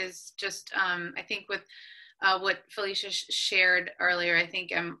add is just, I think with what Felicia shared earlier, I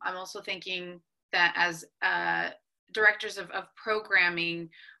think I'm also thinking that as directors of programming,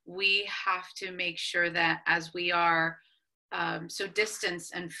 we have to make sure that as we are so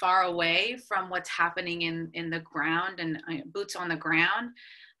distanced and far away from what's happening in the ground and boots on the ground,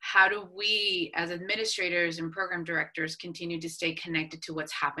 how do we as administrators and program directors continue to stay connected to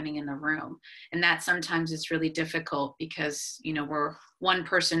what's happening in the room? And that sometimes is really difficult because, you know, we're one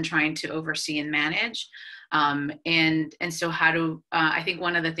person trying to oversee and manage. And so how do, I think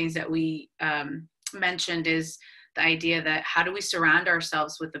one of the things that we mentioned is the idea that how do we surround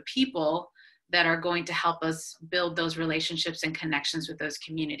ourselves with the people that are going to help us build those relationships and connections with those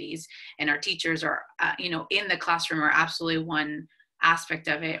communities. And our teachers are, you know, in the classroom are absolutely one aspect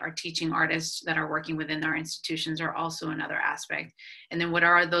of it. Our teaching artists that are working within our institutions are also another aspect. And then what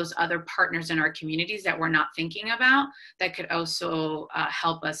are those other partners in our communities that we're not thinking about that could also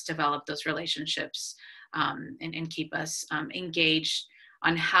help us develop those relationships and keep us engaged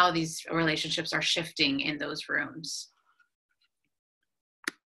on how these relationships are shifting in those rooms.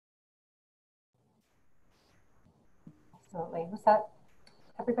 Absolutely. Was that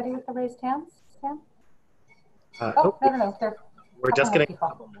everybody with the raised hands? Sam? No. We're just getting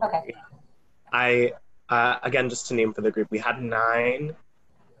people. Okay. Again, just to name for the group, we had 9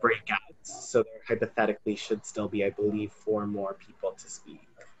 breakouts, so there hypothetically should still be, I believe, 4 more people to speak,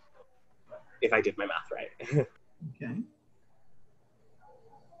 if I did my math right. Okay.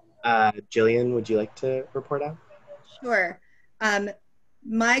 Jillian, would you like to report out? Sure.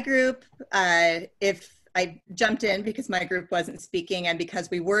 My group, if I jumped in because my group wasn't speaking and because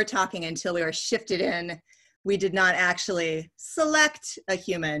we were talking until we were shifted in, we did not actually select a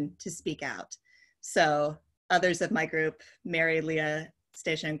human to speak out. So others of my group, Mary, Leah,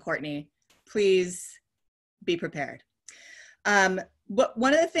 Stacia, and Courtney, please be prepared. But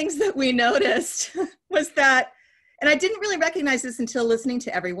one of the things that we noticed was that, and I didn't really recognize this until listening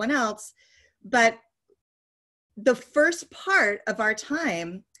to everyone else, but the first part of our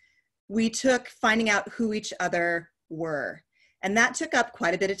time, we took finding out who each other were. And that took up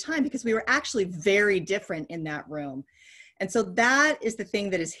quite a bit of time because we were actually very different in that room. And so that is the thing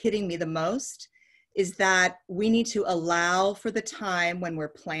that is hitting me the most, is that we need to allow for the time when we're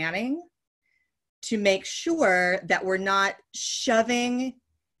planning to make sure that we're not shoving,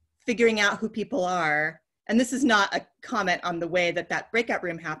 figuring out who people are. And this is not a comment on the way that that breakout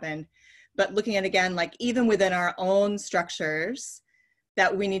room happened, but looking at, again, like even within our own structures,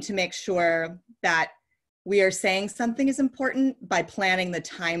 that we need to make sure that we are saying something is important by planning the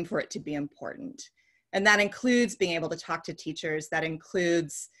time for it to be important. And that includes being able to talk to teachers, that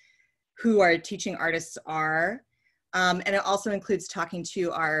includes who our teaching artists are. And it also includes talking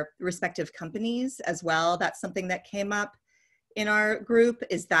to our respective companies as well. That's something that came up in our group,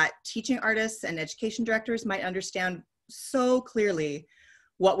 is that teaching artists and education directors might understand so clearly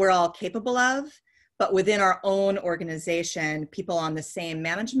what we're all capable of, but within our own organization, people on the same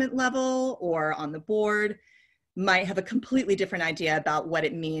management level or on the board might have a completely different idea about what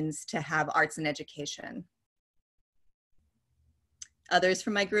it means to have arts and education. Others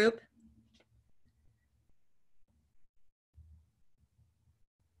from my group?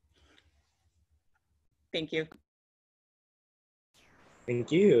 Thank you.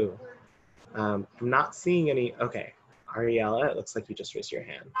 Thank you. I'm not seeing any. Okay, Ariella, it looks like you just raised your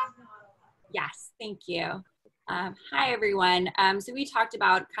hand. Yes, thank you. Hi, everyone. So we talked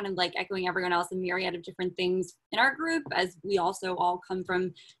about kind of like echoing everyone else, a myriad of different things in our group, as we also all come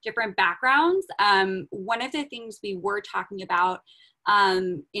from different backgrounds. One of the things we were talking about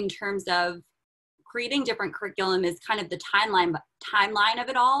in terms of creating different curriculum is kind of the timeline of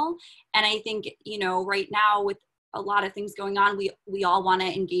it all. And I think, you know, right now with a lot of things going on, we all want to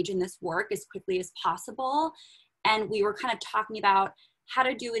engage in this work as quickly as possible. And we were kind of talking about how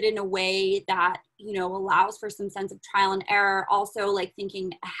to do it in a way that, you know, allows for some sense of trial and error. Also, like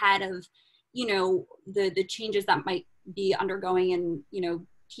thinking ahead of, you know, the changes that might be undergoing and, you know,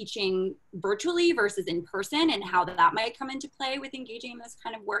 teaching virtually versus in person, and how that might come into play with engaging in this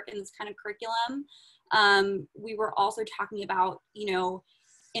kind of work and this kind of curriculum. We were also talking about, you know,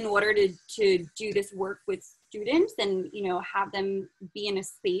 in order to do this work with students and, you know, have them be in a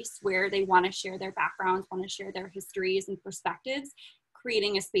space where they want to share their backgrounds, want to share their histories and perspectives,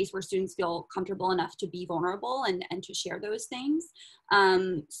 creating a space where students feel comfortable enough to be vulnerable and to share those things.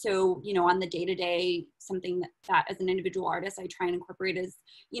 So, you know, on the day-to-day, something that as an individual artist, I try and incorporate is,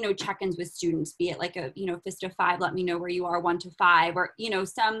 you know, check-ins with students, be it like a, you know, fist of 5, let me know where you are, 1 to 5, or, you know,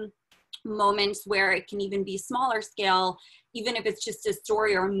 some moments where it can even be smaller scale, even if it's just a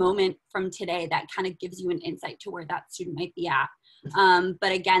story or a moment from today that kind of gives you an insight to where that student might be at.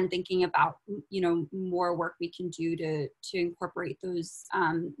 But again, thinking about, you know, more work we can do to incorporate those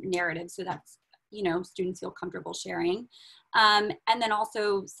narratives so that, you know, students feel comfortable sharing. And then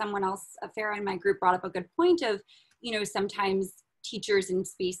also someone else, Farah in my group, brought up a good point of, you know, sometimes teachers in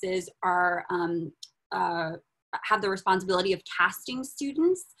spaces are have the responsibility of casting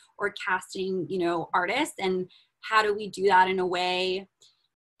students or casting, you know, artists, and how do we do that in a way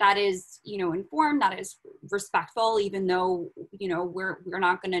that is, you know, informed, that is respectful, even though, you know, we're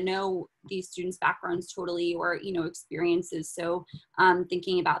not going to know these students' backgrounds totally, or, you know, experiences. So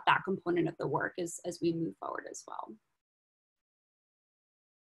thinking about that component of the work as we move forward as well.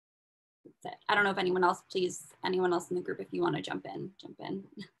 That's it. I don't know if anyone else, please, anyone else in the group, if you want to jump in, jump in.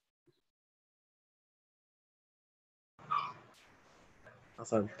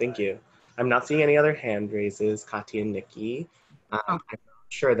 Awesome, thank you. I'm not seeing any other hand raises, Kati and Nikki. I'm not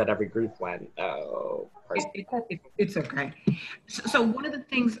sure that every group went, though. It's okay. So one of the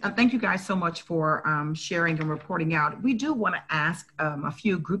things, thank you guys so much for sharing and reporting out. We do want to ask a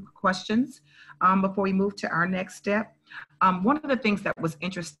few group questions before we move to our next step. One of the things that was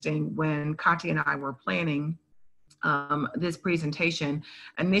interesting when Kati and I were planning this presentation,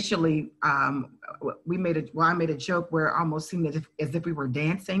 initially I made a joke where it almost seemed as if we were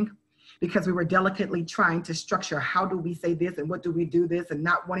dancing, because we were delicately trying to structure how do we say this and what do we do this, and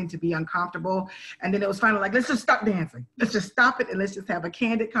not wanting to be uncomfortable. And then it was finally like, let's just stop dancing. Let's just stop it and let's just have a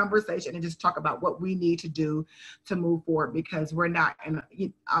candid conversation and just talk about what we need to do to move forward, because we're not in,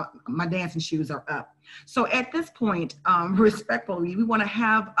 my dancing shoes are up. So at this point, respectfully, we want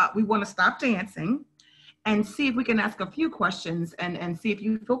to stop dancing and see if we can ask a few questions and see if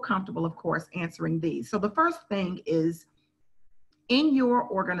you feel comfortable, of course, answering these. So the first thing is, in your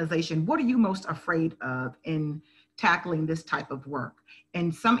organization, what are you most afraid of in tackling this type of work?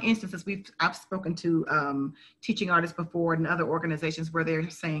 In some instances, I've spoken to teaching artists before in other organizations where they're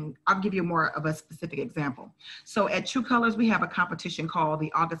saying, I'll give you more of a specific example. So at True Colors, we have a competition called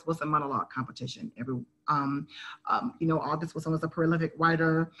the August Wilson Monologue Competition. August Wilson was a prolific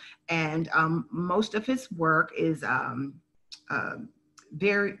writer, and most of his work is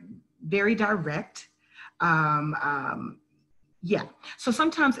very, very direct. Yeah, so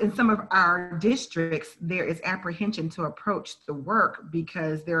sometimes in some of our districts, there is apprehension to approach the work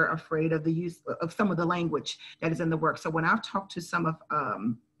because they're afraid of the use of some of the language that is in the work. So when I've talked to some of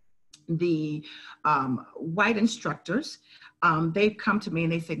the white instructors, they've come to me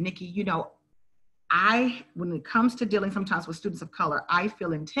and they said, Nikki, when it comes to dealing sometimes with students of color, I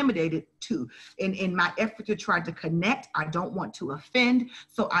feel intimidated too. In my effort to try to connect, I don't want to offend,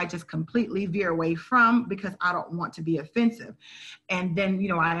 so I just completely veer away from, because I don't want to be offensive. And then,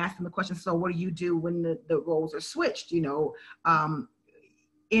 I asked them the question, so what do you do when the roles are switched?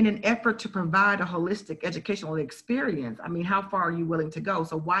 In an effort to provide a holistic educational experience, how far are you willing to go?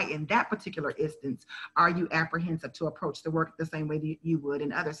 So why in that particular instance are you apprehensive to approach the work the same way that you would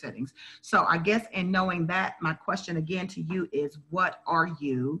in other settings? So I guess in knowing that, my question again to you is, what are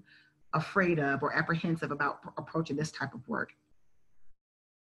you afraid of or apprehensive about approaching this type of work?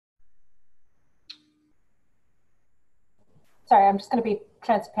 Sorry, I'm just going to be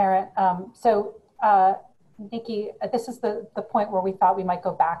transparent. Nikki, this is the point where we thought we might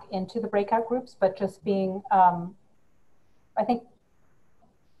go back into the breakout groups, but just being, I think,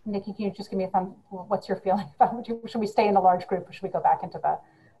 Nikki, can you just give me what's your feeling about, should we stay in the large group or should we go back into the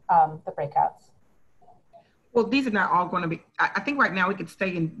breakouts? Well, these are not all going to be, I think right now we could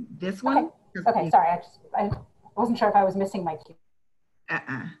stay in this one. Okay, sorry, I wasn't sure if I was missing my cue.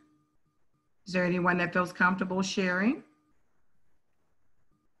 Is there anyone that feels comfortable sharing?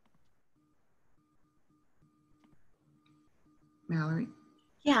 Mallory?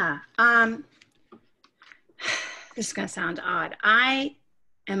 Yeah, this is going to sound odd. I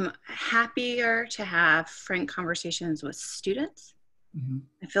am happier to have frank conversations with students. Mm-hmm.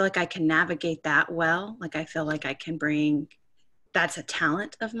 I feel like I can navigate that well. Like I feel like I can that's a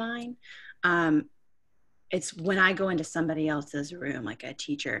talent of mine. It's when I go into somebody else's room, like a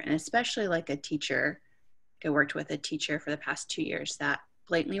teacher, and especially like a teacher, I worked with a teacher for the past 2 years that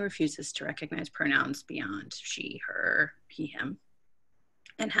blatantly refuses to recognize pronouns beyond she, her, he, him,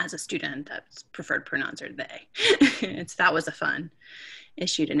 and has a student that's preferred pronouns are they. That was a fun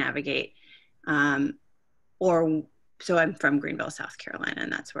issue to navigate. So I'm from Greenville, South Carolina,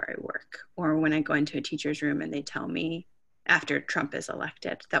 and that's where I work. Or when I go into a teacher's room and they tell me after Trump is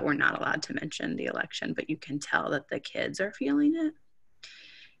elected that we're not allowed to mention the election, but you can tell that the kids are feeling it.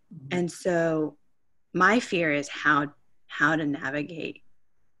 Mm-hmm. And so my fear is how to navigate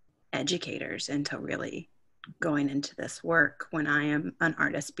educators into really going into this work when I am an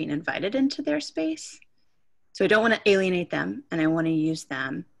artist being invited into their space. So I don't want to alienate them, and I want to use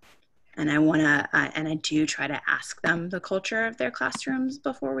them, and I do try to ask them the culture of their classrooms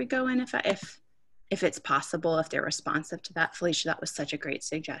before we go in, if it's possible, if they're responsive to that. Felicia, that was such a great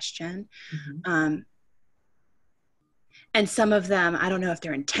suggestion. Mm-hmm. And some of them, I don't know if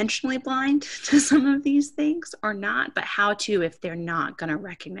they're intentionally blind to some of these things or not, but how to, if they're not going to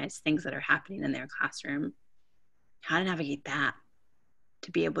recognize things that are happening in their classroom, how to navigate that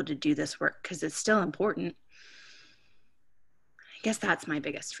to be able to do this work, because it's still important. I guess that's my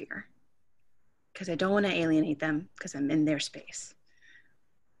biggest fear, because I don't want to alienate them because I'm in their space.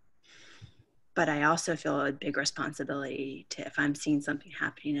 But I also feel a big responsibility to, if I'm seeing something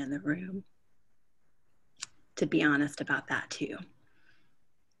happening in the room, to be honest about that too.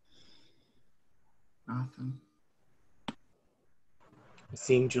 Awesome.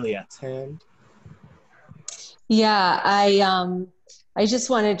 Seeing Juliette's hand. Yeah, I just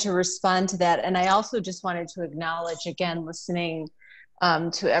wanted to respond to that. And I also just wanted to acknowledge, again, listening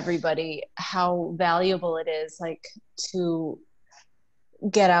to everybody, how valuable it is, like, to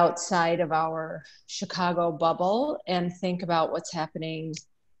get outside of our Chicago bubble and think about what's happening,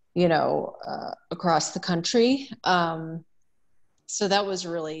 you know, across the country. So that was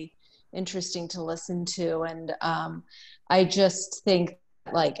really interesting to listen to. And I just think,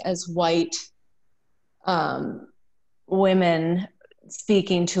 like, as white women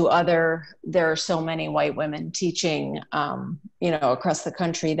speaking to there are so many white women teaching, you know, across the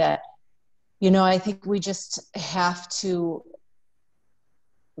country, that, you know, I think we just have to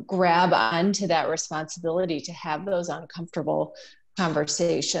grab onto that responsibility to have those uncomfortable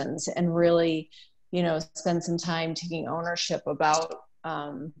conversations and really, you know, spend some time taking ownership about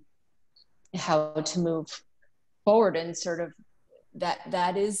how to move forward. And sort of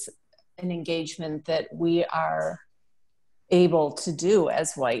that is an engagement that we are able to do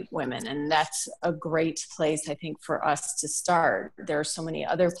as white women. And that's a great place, I think, for us to start. There are so many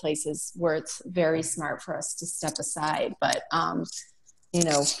other places where it's very smart for us to step aside, but you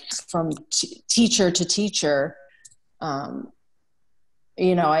know, from teacher to teacher,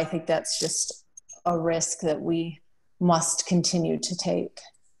 you know, I think that's just a risk that we must continue to take.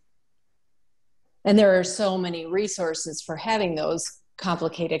 And there are so many resources for having those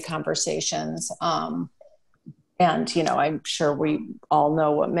complicated conversations. And, you know, I'm sure we all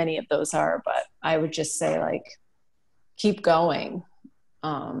know what many of those are, but I would just say, like, keep going.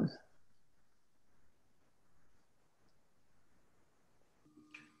 Awesome.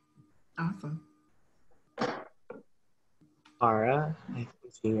 Ara, I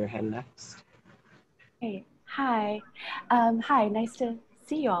see your hand next. Hey, hi. Hi, nice to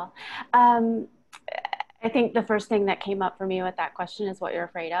see you all. I think the first thing that came up for me with that question is what you're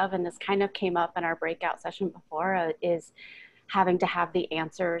afraid of. And this kind of came up in our breakout session before, is having to have the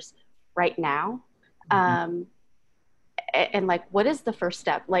answers right now. And like, what is the first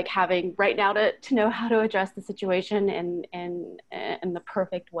step? Like, having right now to know how to address the situation in the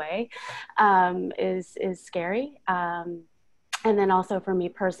perfect way is scary. And then also for me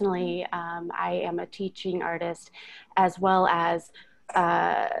personally, I am a teaching artist as well as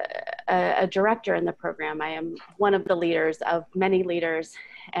a director in the program. I am one of the leaders of many leaders,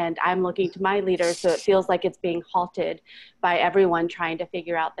 and I'm looking to my leaders, so it feels like it's being halted by everyone trying to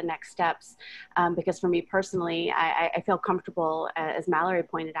figure out the next steps. Because for me personally, I feel comfortable, as Mallory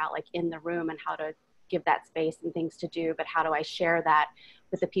pointed out, like in the room and how to give that space and things to do, but how do I share that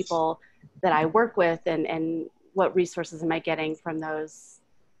with the people that I work with, and what resources am I getting from those,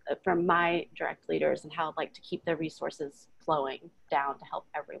 from my direct leaders, and how I'd like to keep the resources flowing down to help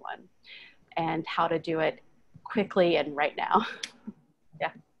everyone, and how to do it quickly and right now.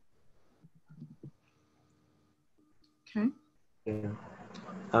 Yeah. Okay. Yeah.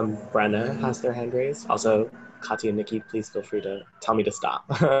 Brenna has their hand raised. Also, Kati and Nikki, please feel free to tell me to stop.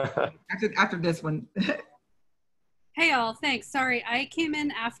 after this one. Hey all, thanks. Sorry, I came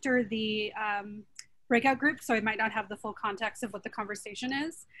in after the breakout group, so I might not have the full context of what the conversation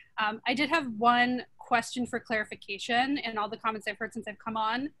is. I did have one question for clarification in all the comments I've heard since I've come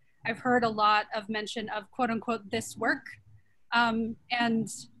on. I've heard a lot of mention of quote unquote this work, and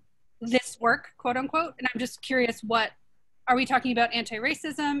this work, quote unquote, and I'm just curious, what are we talking about?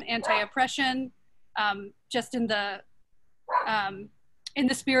 Anti-racism, anti-oppression, just in the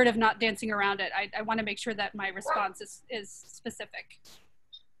spirit of not dancing around it. I want to make sure that my response is specific.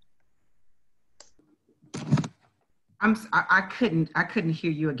 I couldn't hear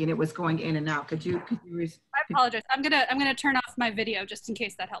you again. It was going in and out. Could you I apologize. I'm gonna turn off my video just in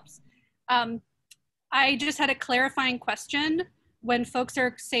case that helps. I just had a clarifying question. When folks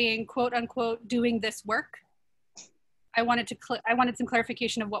are saying quote unquote doing this work, I wanted some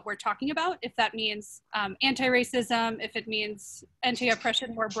clarification of what we're talking about. If that means anti-racism, if it means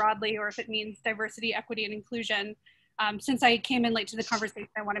anti-oppression more broadly, or if it means diversity, equity, and inclusion. Since I came in late to the conversation,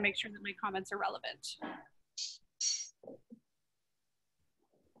 I want to make sure that my comments are relevant.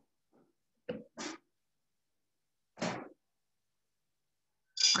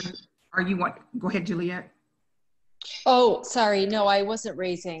 Go ahead, Juliet. Oh, sorry. No, I wasn't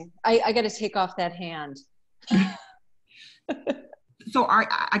raising. I got to take off that hand. So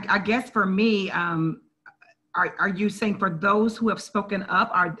I guess for me, are you saying for those who have spoken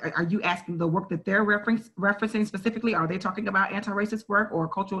up, are you asking the work that they're referencing specifically? Are they talking about anti-racist work or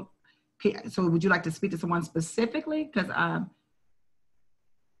cultural? So would you like to speak to someone specifically? Because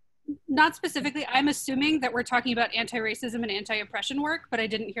not specifically. I'm assuming that we're talking about anti-racism and anti-oppression work, but I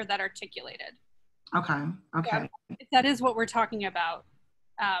didn't hear that articulated. Okay. Yeah, if that is what we're talking about.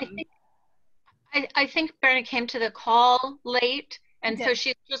 I think Brenna came to the call late, And so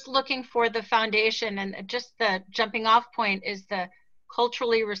she's just looking for the foundation, and just the jumping off point is the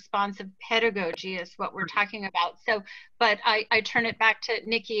culturally responsive pedagogy is what we're talking about. So, but I turn it back to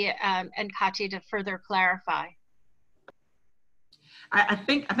Nikki and Kati to further clarify. I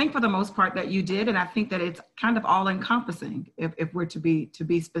think for the most part that you did, and I think that it's kind of all encompassing. If we're to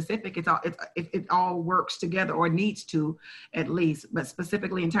be specific, it all works together, or needs to at least. But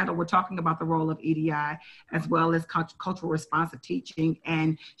specifically entitled, we're talking about the role of EDI as well as cultural responsive teaching,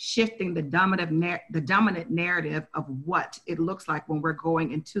 and shifting the dominant narrative of what it looks like when we're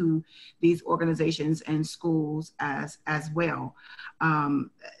going into these organizations and schools as well.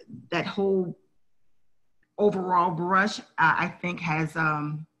 That whole overall brush, I think has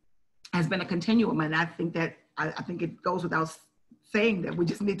been a continuum, and I think that I think it goes without saying that we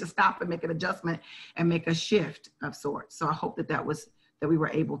just need to stop and make an adjustment and make a shift of sorts. So I hope that we were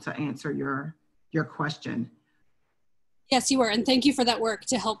able to answer your question. Yes, you were, and thank you for that work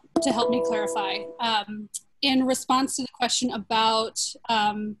to help me clarify. In response to the question about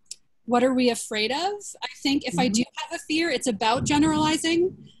what are we afraid of, I think if I do have a fear, it's about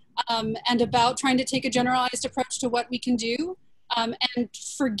generalizing. And about trying to take a generalized approach to what we can do, and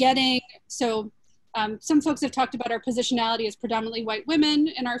forgetting, so some folks have talked about our positionality as predominantly white women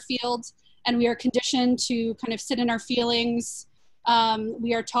in our field, and we are conditioned to kind of sit in our feelings.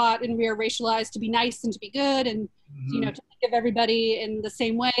 We are taught and we are racialized to be nice and to be good, and to think of everybody in the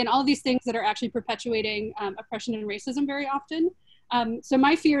same way, and all these things that are actually perpetuating oppression and racism very often. So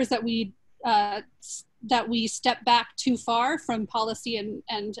my fear is that we step back too far from policy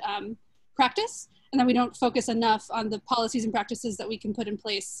and practice, and that we don't focus enough on the policies and practices that we can put in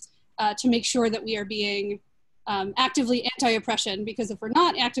place to make sure that we are being actively anti-oppression, because if we're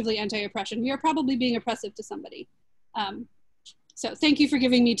not actively anti-oppression, we are probably being oppressive to somebody. So thank you for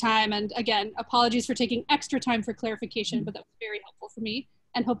giving me time, and again, apologies for taking extra time for clarification, but that was very helpful for me,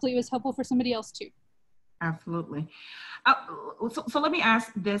 and hopefully it was helpful for somebody else too. Absolutely. So let me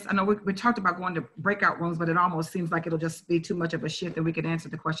ask this. I know we talked about going to breakout rooms, but it almost seems like it'll just be too much of a shift and we could answer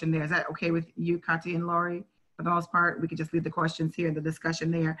the question there. Is that okay with you, Kati and Lori? For the most part, we could just leave the questions here and the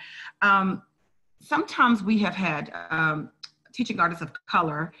discussion there. Sometimes we have had teaching artists of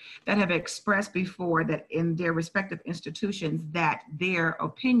color that have expressed before that in their respective institutions that their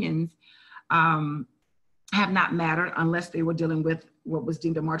opinions have not mattered unless they were dealing with what was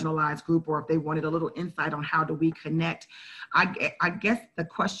deemed a marginalized group, or if they wanted a little insight on how do we connect. I guess the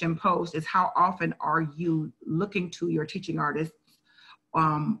question posed is, how often are you looking to your teaching artists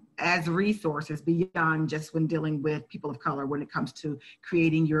as resources beyond just when dealing with people of color, when it comes to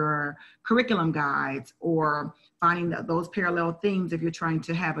creating your curriculum guides or finding those parallel themes if you're trying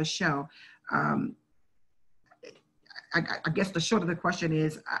to have a show? I guess the short of the question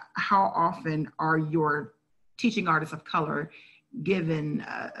is, how often are your teaching artists of color given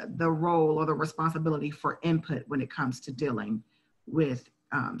the role or the responsibility for input when it comes to dealing with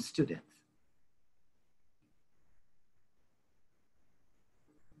students?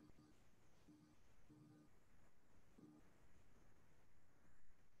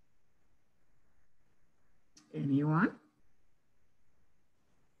 Anyone?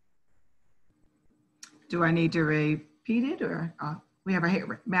 Do I need to repeat it, or we have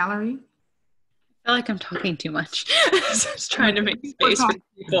a Mallory? I feel like I'm talking too much. So I was trying to make space for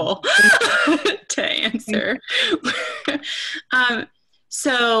people to answer.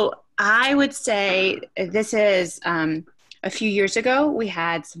 So I would say this is a few years ago, we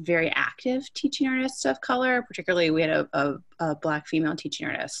had some very active teaching artists of color. Particularly, we had a Black female teaching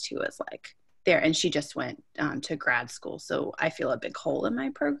artist who was like there, and she just went to grad school. So I feel a big hole in my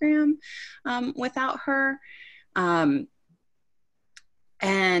program without her. And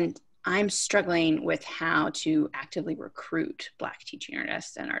I'm struggling with how to actively recruit Black teaching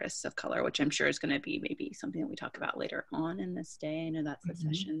artists and artists of color, which I'm sure is going to be maybe something that we talk about later on in this day. I know that's the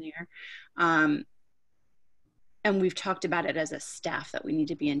session there. And we've talked about it as a staff that we need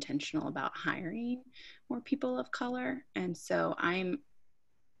to be intentional about hiring more people of color. And so I'm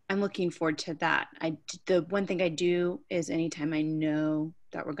looking forward to that. The one thing I do is anytime I know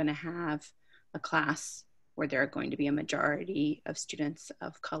that we're going to have a class where there are going to be a majority of students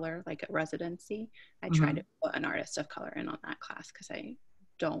of color, like a residency, I try to put an artist of color in on that class, because I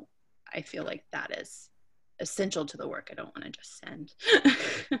feel like that is essential to the work. I don't want to just send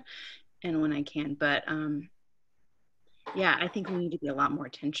and when I can, but yeah, I think we need to be a lot more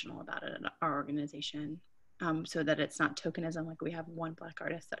intentional about it in our organization, so that it's not tokenism, like we have one Black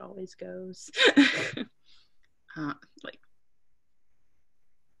artist that always goes.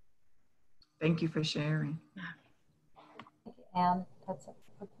 Thank you for sharing. Anne, that's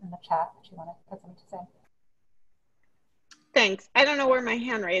in the chat if you want to put something to say. Thanks. I don't know where my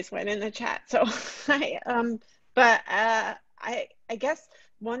hand raise went in the chat. So I guess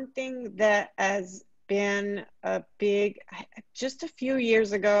one thing that has been a big, just a few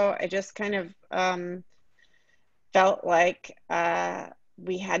years ago, I just kind of felt like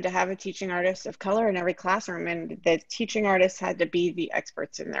we had to have a teaching artist of color in every classroom, and the teaching artists had to be the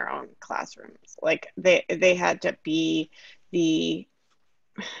experts in their own classrooms. Like they had to be we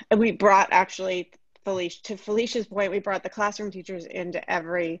brought actually to Felicia's point, we brought the classroom teachers into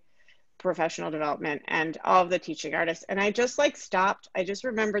every professional development and all of the teaching artists. And I just like stopped. I just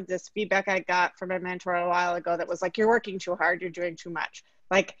remembered this feedback I got from a mentor a while ago that was like, you're working too hard, you're doing too much.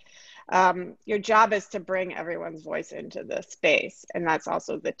 Like your job is to bring everyone's voice into the space. And that's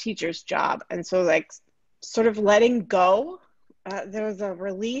also the teacher's job. And so like sort of letting go, there was a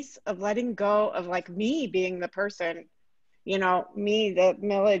release of letting go of like me being the person, you know, me, the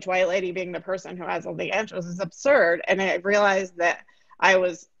middle-aged white lady being the person who has all the answers is absurd. And I realized that I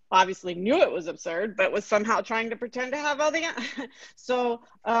was obviously knew it was absurd, but was somehow trying to pretend to have all the so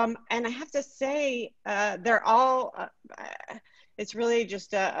and I have to say they're all it's really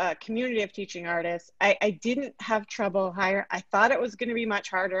just a community of teaching artists. I didn't have trouble hiring. I thought it was going to be much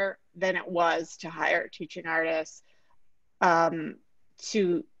harder than it was to hire teaching artists. The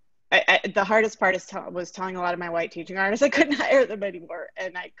hardest part was telling a lot of my white teaching artists I couldn't hire them anymore,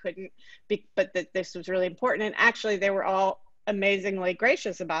 and I couldn't but this was really important. And actually they were all amazingly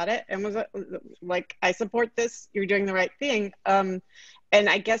gracious about it and was like, I support this, you're doing the right thing. And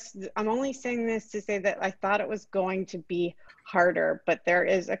I guess I'm only saying this to say that I thought it was going to be harder, but there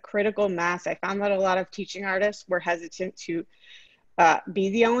is a critical mass. I found that a lot of teaching artists were hesitant to be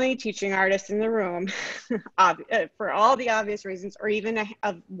the only teaching artist in the room for all the obvious reasons, or even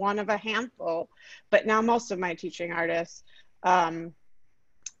one of a handful. But now most of my teaching artists are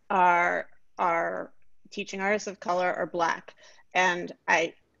teaching artists of color or Black, and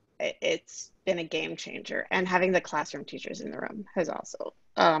it's been a game changer. And having the classroom teachers in the room has also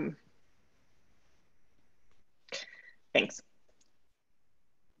thanks.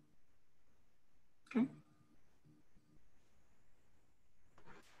 Okay.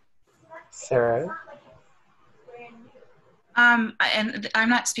 Sarah? And I'm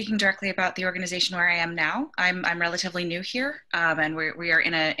not speaking directly about the organization where I am now. I'm relatively new here, and we are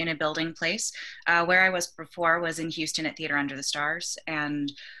in a building place. Where I was before was in Houston at Theater Under the Stars,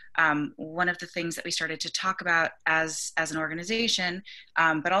 and one of the things that we started to talk about as an organization,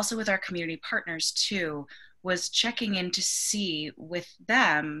 but also with our community partners too, was checking in to see with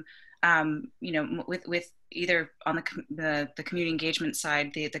them, you know, with either on the community engagement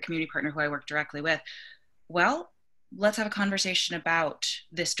side, the community partner who I work directly with. Well, let's have a conversation about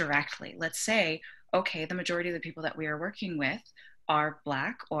this directly. Let's say, okay, the majority of the people that we are working with are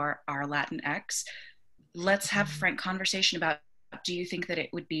Black or are Latinx. Let's have a frank conversation about, do you think that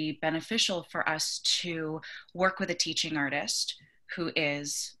it would be beneficial for us to work with a teaching artist who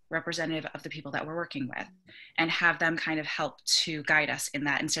is representative of the people that we're working with, and have them kind of help to guide us in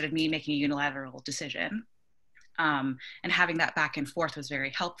that instead of me making a unilateral decision? And having that back and forth was very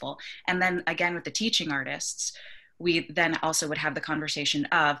helpful. And then again, with the teaching artists, we then also would have the conversation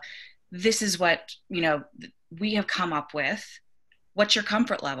of, this is what, you know, we have come up with. What's your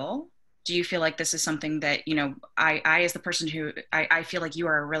comfort level? Do you feel like this is something that, you know, I as the person who, I feel like you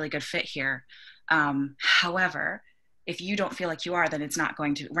are a really good fit here. However, if you don't feel like you are, then we're not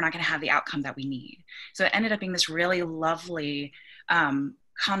going to have the outcome that we need. So it ended up being this really lovely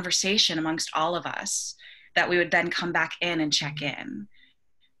conversation amongst all of us that we would then come back in and check in.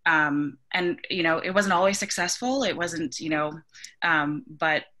 And, you know, it wasn't always successful. It wasn't, you know,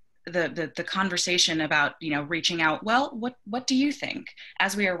 but the conversation about, you know, reaching out, well, what do you think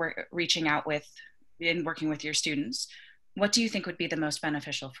as we are reaching out with and working with your students? What do you think would be the most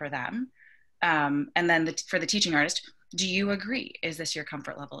beneficial for them? And then for the teaching artist, do you agree? Is this your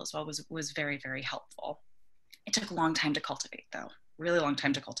comfort level as well? Was very, very helpful. It took a long time to cultivate though, really long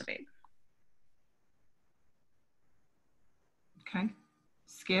time to cultivate. Okay.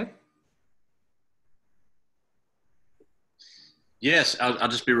 Skip? Yes, I'll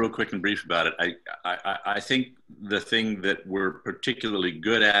just be real quick and brief about it. I think the thing that we're particularly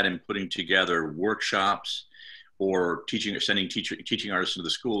good at in putting together workshops or sending teaching artists into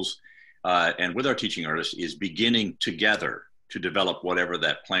the schools and with our teaching artists is beginning together to develop whatever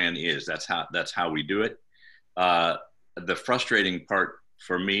that plan is. That's how we do it. The frustrating part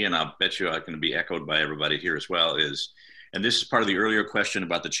for me, and I'll bet you I'm going to be echoed by everybody here as well, is, and this is part of the earlier question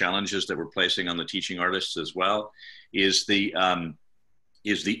about the challenges that we're placing on the teaching artists as well, is the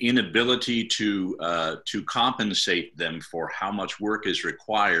inability to compensate them for how much work is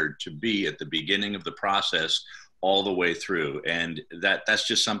required to be at the beginning of the process all the way through. And that's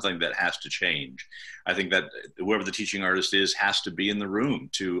just something that has to change. I think that whoever the teaching artist is has to be in the room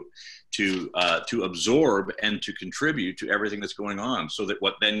to absorb and to contribute to everything that's going on, so that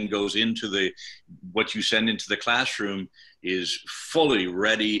what then goes into what you send into the classroom is fully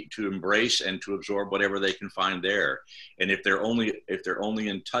ready to embrace and to absorb whatever they can find there. And if they're only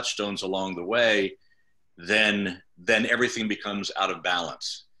in touchstones along the way, then everything becomes out of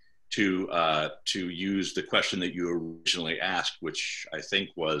balance. To use the question that you originally asked, which I think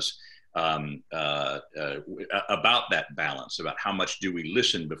was about that balance, about how much do we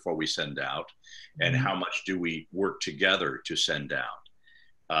listen before we send out, and how much do we work together to send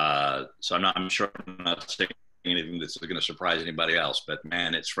out. So I'm sure I'm not saying anything that's going to surprise anybody else, but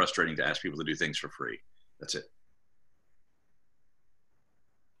man, it's frustrating to ask people to do things for free. That's it.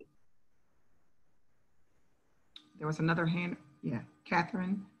 There was another hand. Yeah,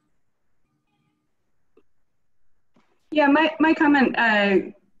 Catherine. Yeah, my comment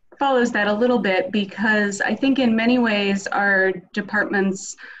follows that a little bit, because I think in many ways our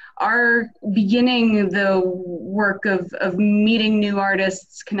departments are beginning the work of meeting new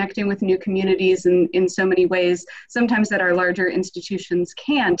artists, connecting with new communities in so many ways, sometimes that our larger institutions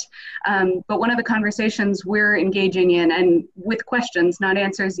can't. But one of the conversations we're engaging in, and with questions, not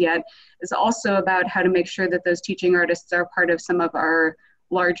answers yet, is also about how to make sure that those teaching artists are part of some of our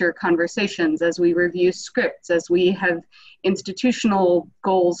larger conversations as we review scripts, as we have institutional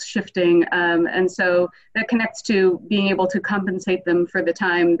goals shifting. And so that connects to being able to compensate them for the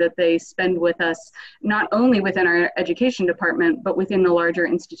time that they spend with us, not only within our education department, but within the larger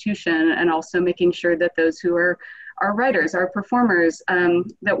institution, and also making sure that those who are our writers, our performers,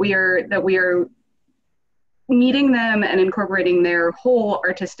 that we are meeting them and incorporating their whole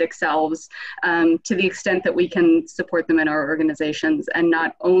artistic selves to the extent that we can support them in our organizations, and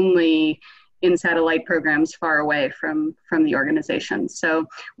not only in satellite programs far away from the organization. So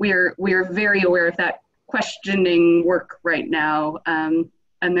we are very aware of that questioning work right now, and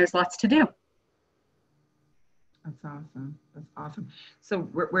there's lots to do. That's awesome. That's awesome. So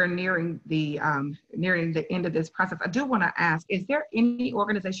we're nearing the end of this process. I do want to ask: is there any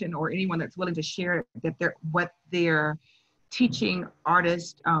organization or anyone that's willing to share what their teaching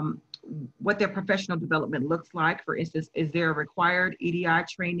artist, what their professional development looks like? For instance, is there a required EDI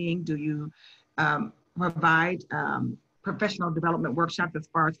training? Do you provide professional development workshops as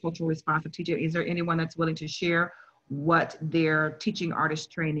far as cultural responsive teaching? Is there anyone that's willing to share what their teaching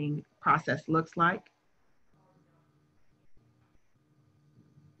artist training process looks like?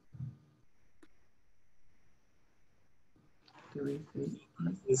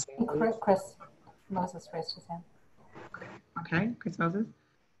 Chris Moses raised his hand. Okay, Chris Moses.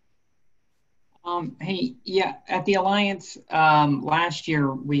 Hey, yeah, at the Alliance, last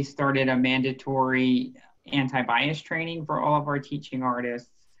year we started a mandatory anti-bias training for all of our teaching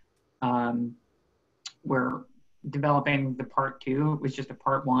artists. We're developing the part 2. It was just a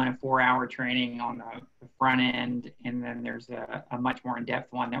part 1, a 4-hour training on the front end, and then there's a much more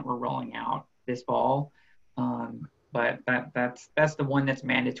in-depth one that we're rolling out this fall. But that's the one that's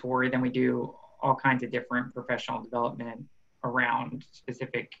mandatory. Then we do all kinds of different professional development around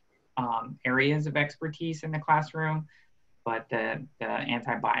specific areas of expertise in the classroom. But the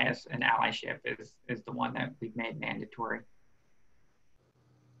anti-bias and allyship is the one that we've made mandatory.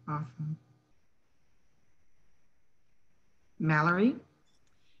 Awesome. Mallory?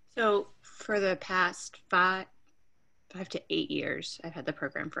 So for the past 5 to 8 years, I've had the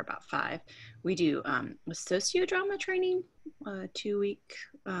program for about 5. We do a sociodrama training, 2-day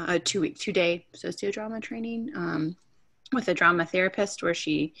sociodrama training with a drama therapist, where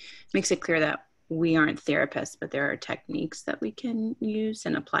she makes it clear that we aren't therapists, but there are techniques that we can use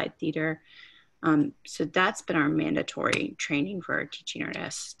in applied theater. So that's been our mandatory training for our teaching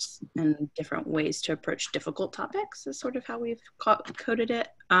artists, and different ways to approach difficult topics is sort of how we've coded it.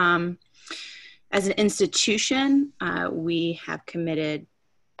 As an institution, we have committed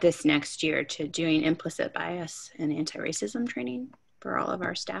this next year to doing implicit bias and anti-racism training for all of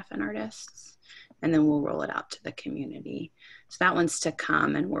our staff and artists, and then we'll roll it out to the community. So that one's to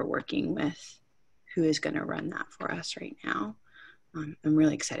come, and we're working with who is going to run that for us right now. I'm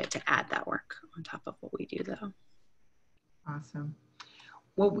really excited to add that work on top of what we do, though. Awesome.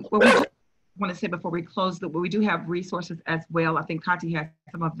 Well, we just want to say before we close that we do have resources as well. I think Kati has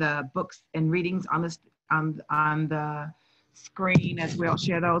some of the books and readings on the screen as well.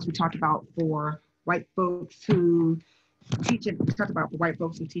 Share those. We talked about for white folks who teach in, we talked about for white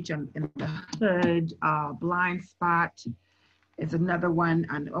folks who teach in the hood. Blind Spot is another one,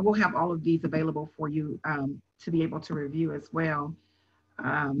 and we'll have all of these available for you to be able to review as well.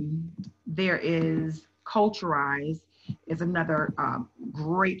 There is Culturize is another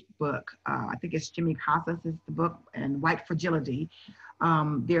great book. I think it's Jimmy Casas is the book, and White Fragility.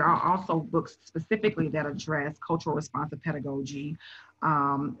 There are also books specifically that address cultural responsive pedagogy.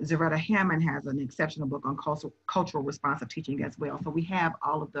 Zaretta Hammond has an exceptional book on cultural responsive teaching as well. So we have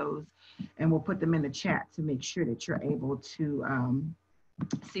all of those, and we'll put them in the chat to make sure that you're able to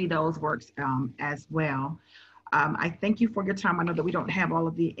see those works as well. I thank you for your time. I know that we don't have all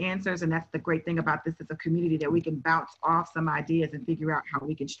of the answers, and that's the great thing about this as a community, that we can bounce off some ideas and figure out how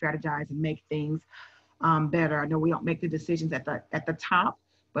we can strategize and make things better. I know we don't make the decisions at the top,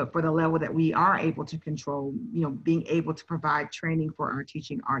 but for the level that we are able to control, you know, being able to provide training for our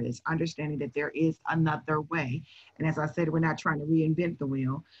teaching artists, understanding that there is another way. And as I said, we're not trying to reinvent the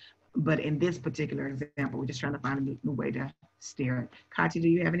wheel, but in this particular example, we're just trying to find a new way to steer it. Kati, do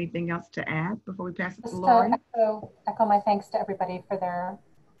you have anything else to add before we pass it to Lori? Echo my thanks to everybody for their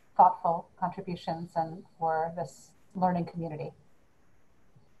thoughtful contributions and for this learning community.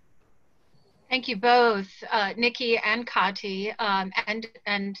 Thank you both, Nikki and Kati,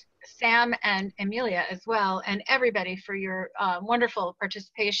 and Sam and Amelia as well, and everybody for your wonderful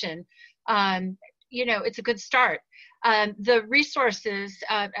participation. You know, it's a good start. The resources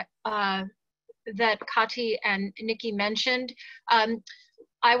that Kati and Nikki mentioned,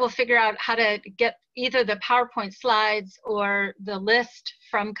 I will figure out how to get either the PowerPoint slides or the list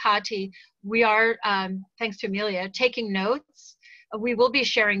from Kati. We are, thanks to Amelia, taking notes. We will be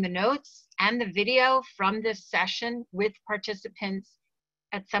sharing the notes and the video from this session with participants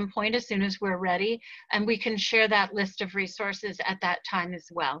at some point as soon as we're ready, and we can share that list of resources at that time as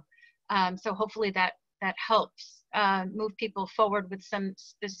well. So hopefully that helps move people forward with some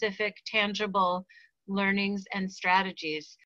specific tangible learnings and strategies.